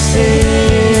mother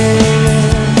said,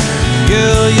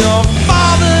 girl, your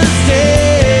father's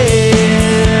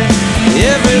dead.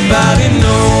 Everybody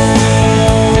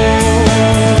knows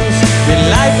that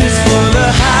life is full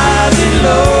of highs and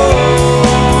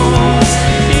lows.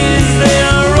 Is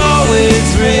there always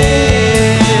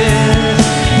rest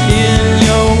in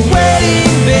your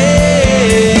wedding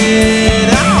bed?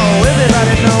 Oh,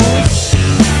 everybody knows.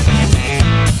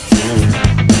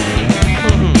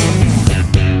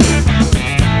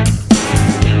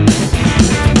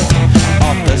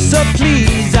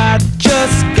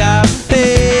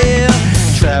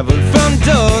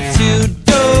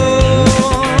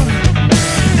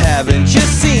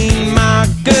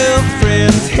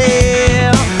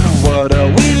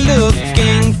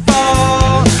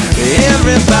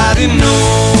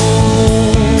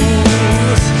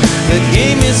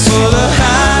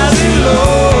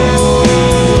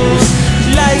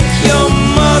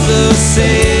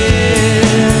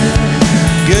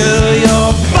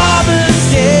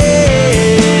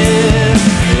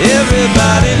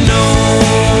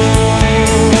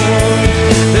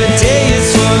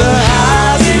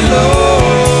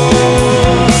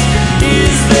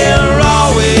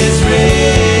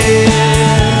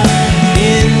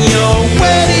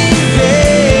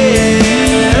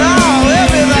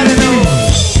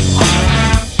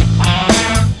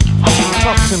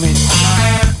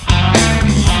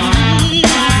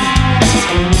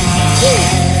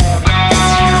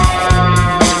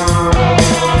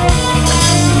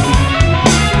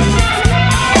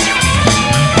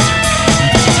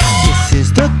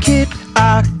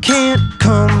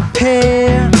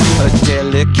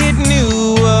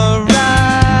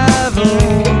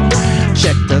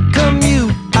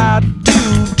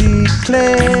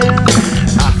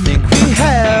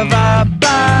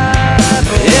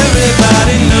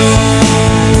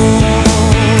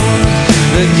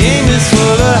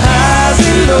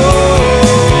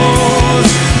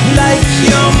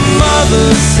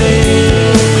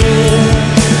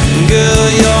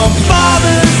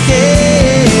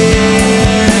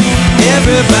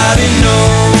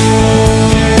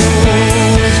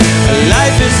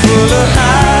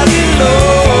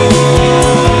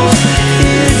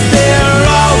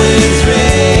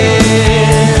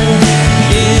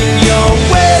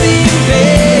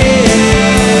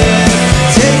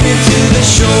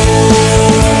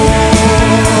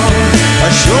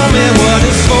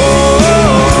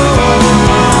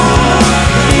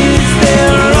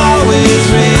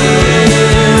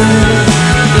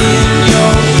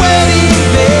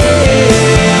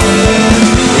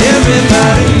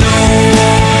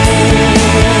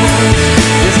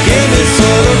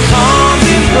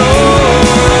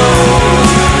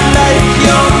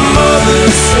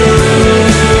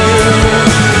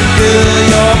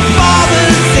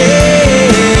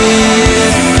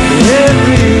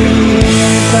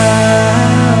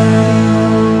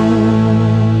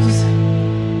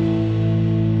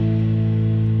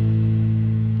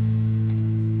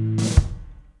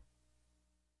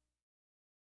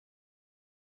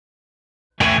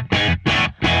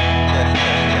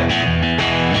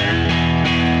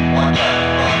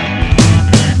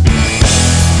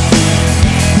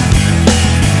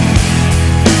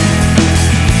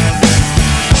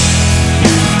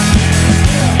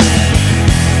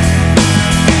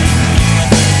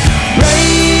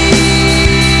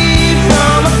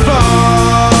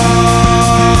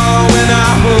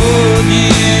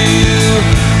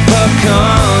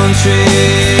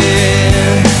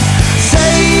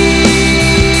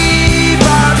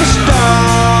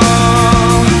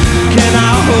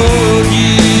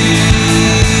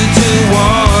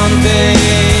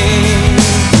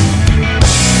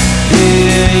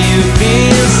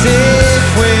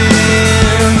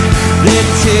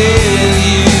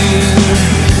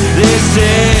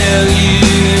 tell you,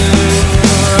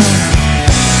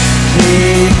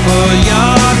 pay for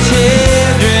your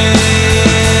children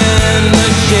a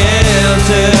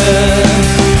shelter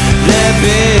they're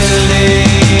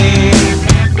building.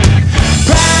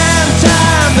 Prime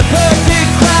time, the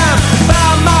perfect crime.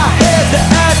 Bow my head to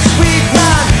act sweet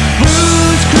wine.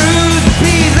 Blues, cruise,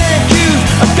 P's and Q's.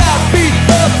 I got beat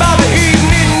up by the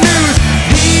evening news.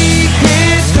 Deep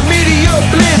hits, the meteor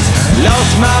blitz.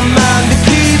 Lost my mind to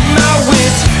keep my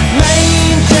wits.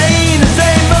 Maintain the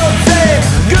same old same.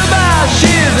 Goodbye,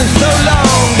 shiz, and so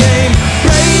long game.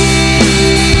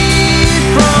 Brave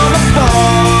from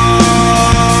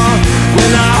afar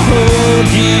when I hold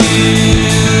you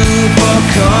for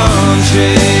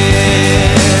country.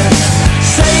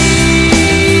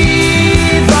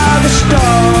 Saved by the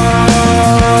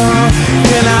star,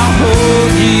 can I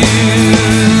hold you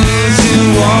to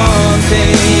one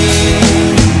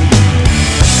thing?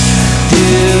 Do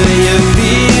you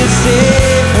feel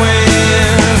safe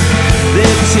when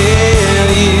they tell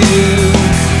you,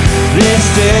 they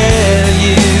tell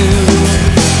you,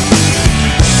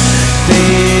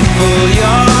 faithful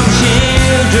your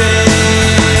children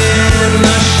a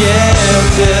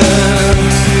shelter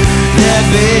they're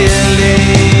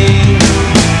building.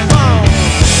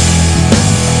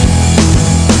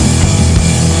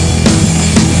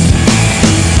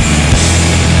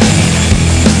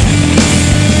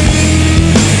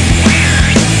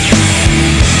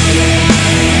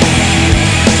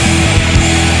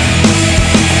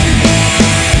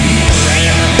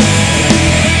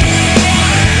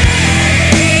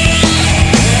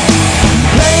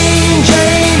 Plain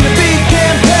Jane, the big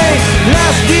campaign,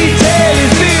 last detail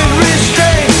is being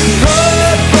restrained.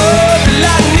 Blood, blood,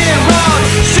 lightning rod,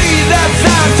 see that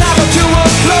sign, time to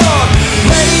applaud.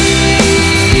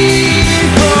 Rain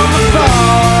from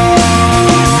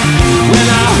afar when I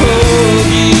hold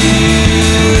you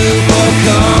for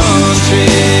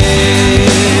country.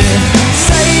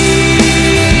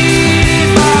 Saved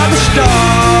by the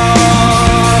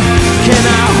star, can I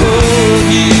hold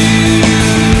you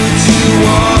to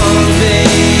one thing?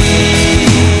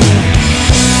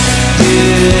 Do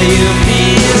you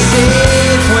feel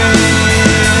safe when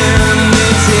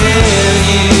they tell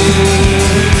you,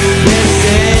 they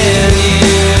tell you,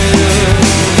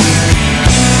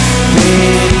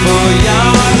 wait for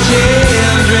your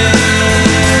children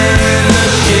a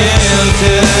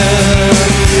shelter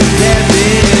they're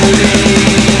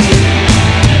building?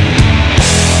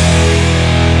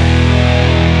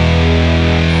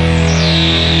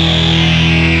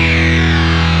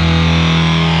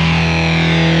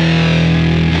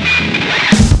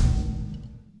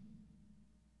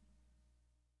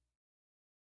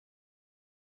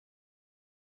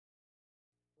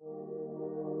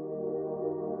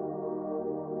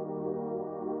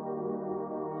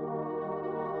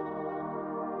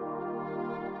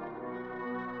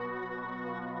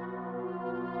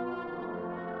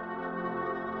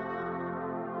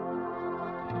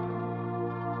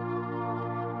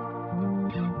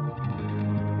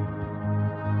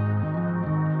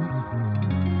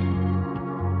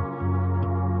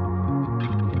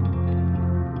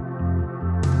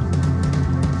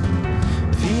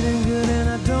 Feeling good and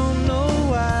I don't know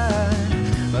why.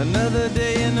 Another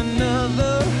day and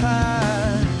another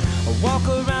high. I walk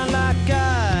around like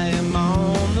I am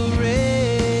on the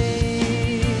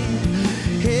rain.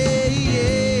 Hey,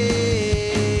 yeah.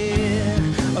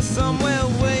 Somewhere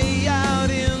way out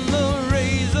in the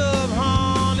rays of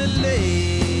haunted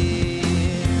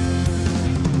lane.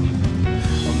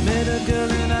 I met a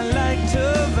girl and I liked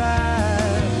her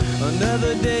vibe.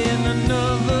 Another day and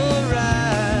another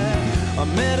ride. I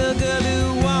met a girl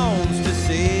who wants to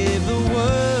save the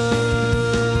world,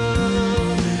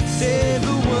 save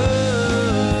the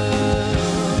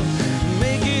world,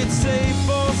 make it safe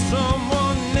for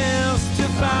someone else to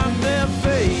find their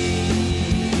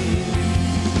fate.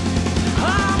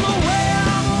 I'm away,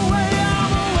 I'm away,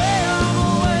 I'm away, I'm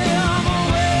away, I'm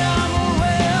away, I'm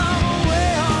away, I'm away, I'm away,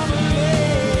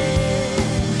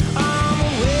 I'm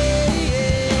away,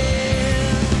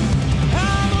 yeah.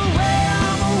 I'm away,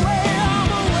 I'm away,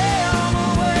 I'm away, I'm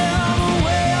away, I'm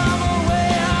away, I'm away,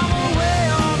 I'm away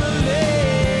on the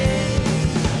lake.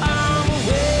 I'm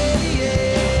away,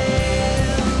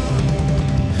 yeah.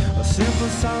 A simple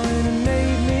song and it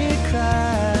made me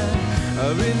cry. I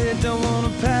really don't wanna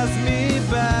pass me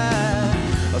by.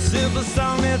 A simple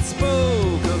song that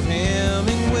spoke of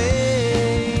Hemingway.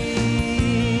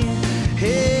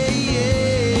 Hey,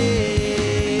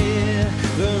 yeah.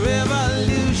 The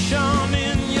revolution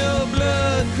in your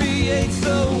blood creates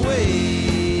the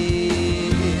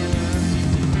wave.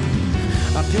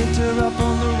 I picked her up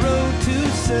on the road to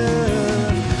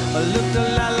surf.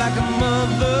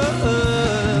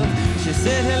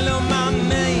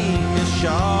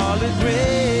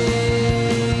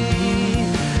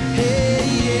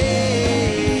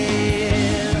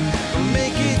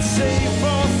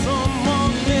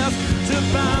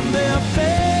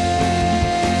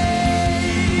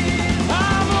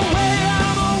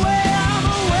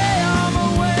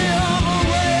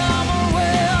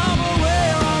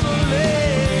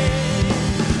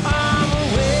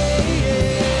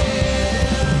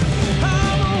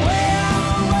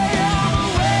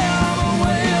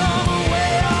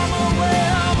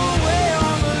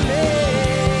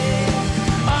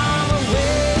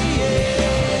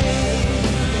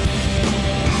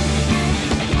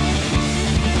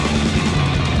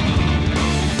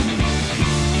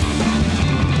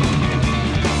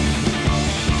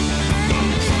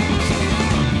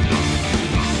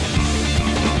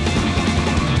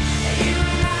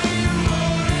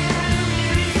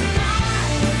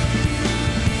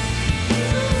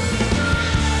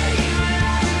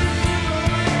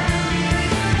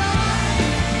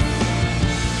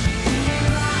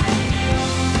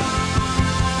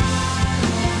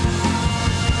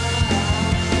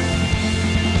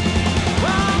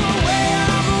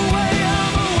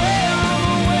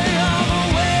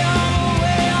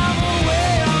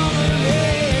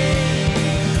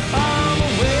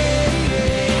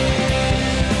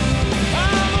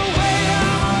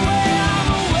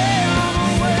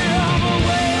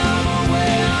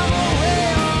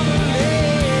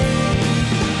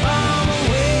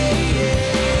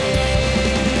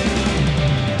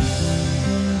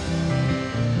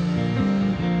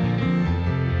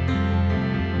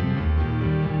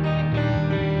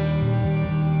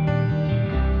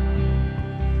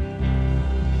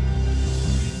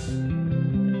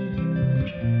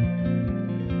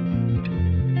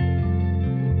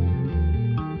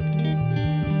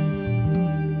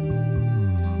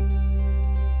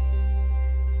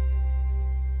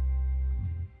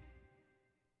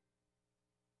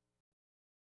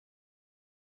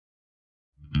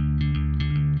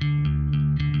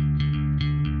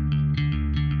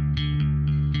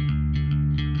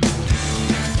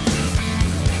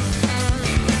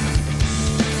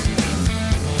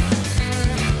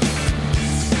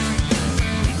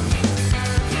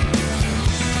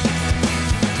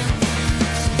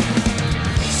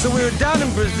 So we were down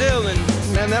in Brazil, and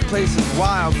man, that place is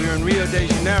wild. We were in Rio de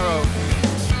Janeiro,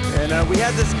 and we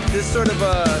had this sort of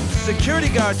a security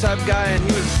guard type guy, and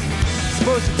he was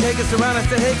supposed to take us around. I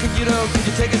said, hey, could you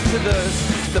take us to the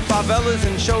favelas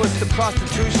and show us the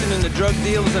prostitution and the drug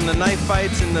deals and the knife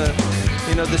fights and the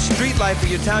street life of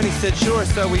your town? He said, sure.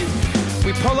 So we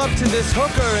pull up to this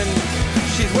hooker, and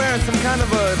she's wearing some kind of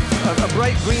a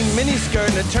bright green miniskirt,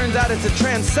 and it turns out it's a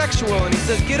transsexual. And he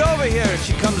says, get over here. And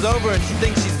she comes over, and she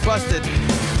thinks she's busted,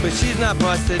 but she's not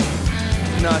busted.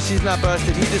 No, she's not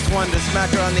busted. He just wanted to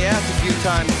smack her on the ass a few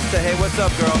times and say, hey, what's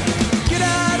up, girl? Get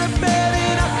out of bed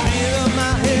and I clear up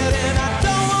my head, and I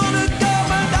don't want to go,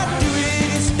 but I do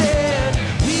it instead.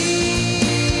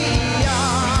 We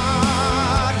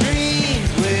are dreams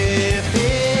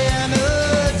within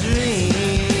a dream.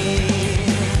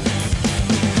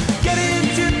 Get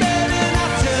into bed and I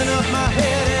turn up my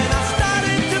head, and I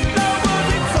started to blow. Was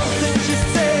it something she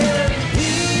said? We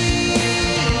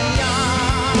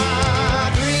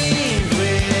are dreams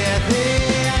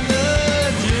within a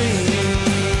dream.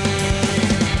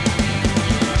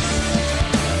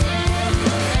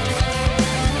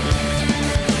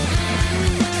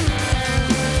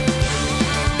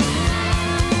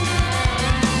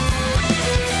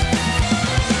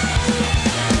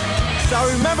 So I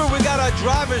remember we got our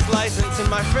driver's license, and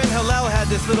my friend Hillel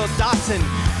had this little Datsun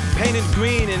painted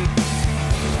green, and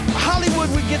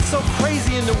Hollywood would get so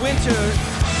crazy in the winter.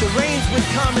 The rains would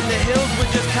come and the hills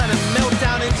would just kind of melt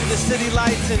down into the city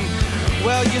lights, and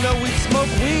well, we'd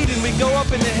smoke weed and we'd go up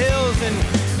in the hills and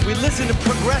we'd listen to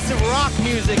progressive rock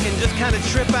music and just kind of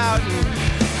trip out, and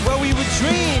well, we would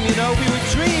dream, we would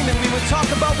dream, and we would talk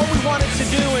about what we wanted to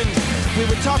do, and we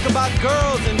would talk about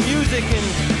girls and music, and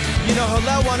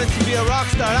Hillel wanted to be a rock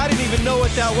star. I didn't even know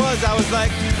what that was. I was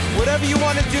like, whatever you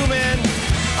want to do, man,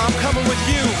 I'm coming with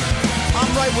you. I'm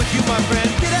right with you, my friend.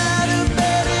 Get out of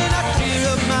bed and I clear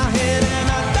up my head, and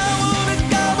I don't want to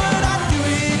go, but I do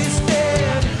it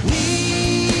instead.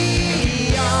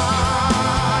 We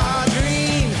are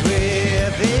dreams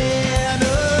within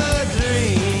a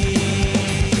dream.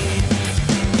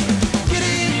 Get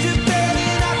into bed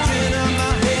and I turn up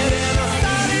my head, and I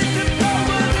started to blow.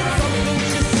 Was it something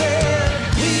she said?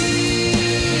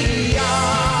 We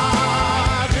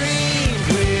are dreams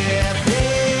within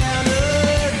a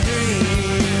dream.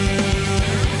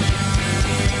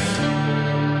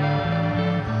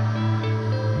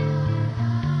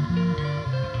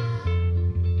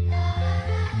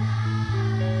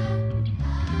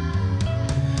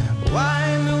 Why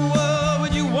in the world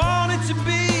would you want it to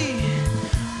be?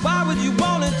 Why would you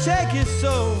want to take it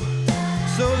so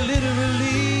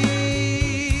literally?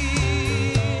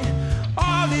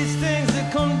 All these things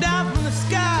that come down from the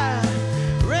sky,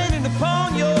 raining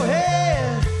upon your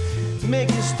head,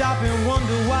 make you stop and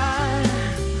wonder why.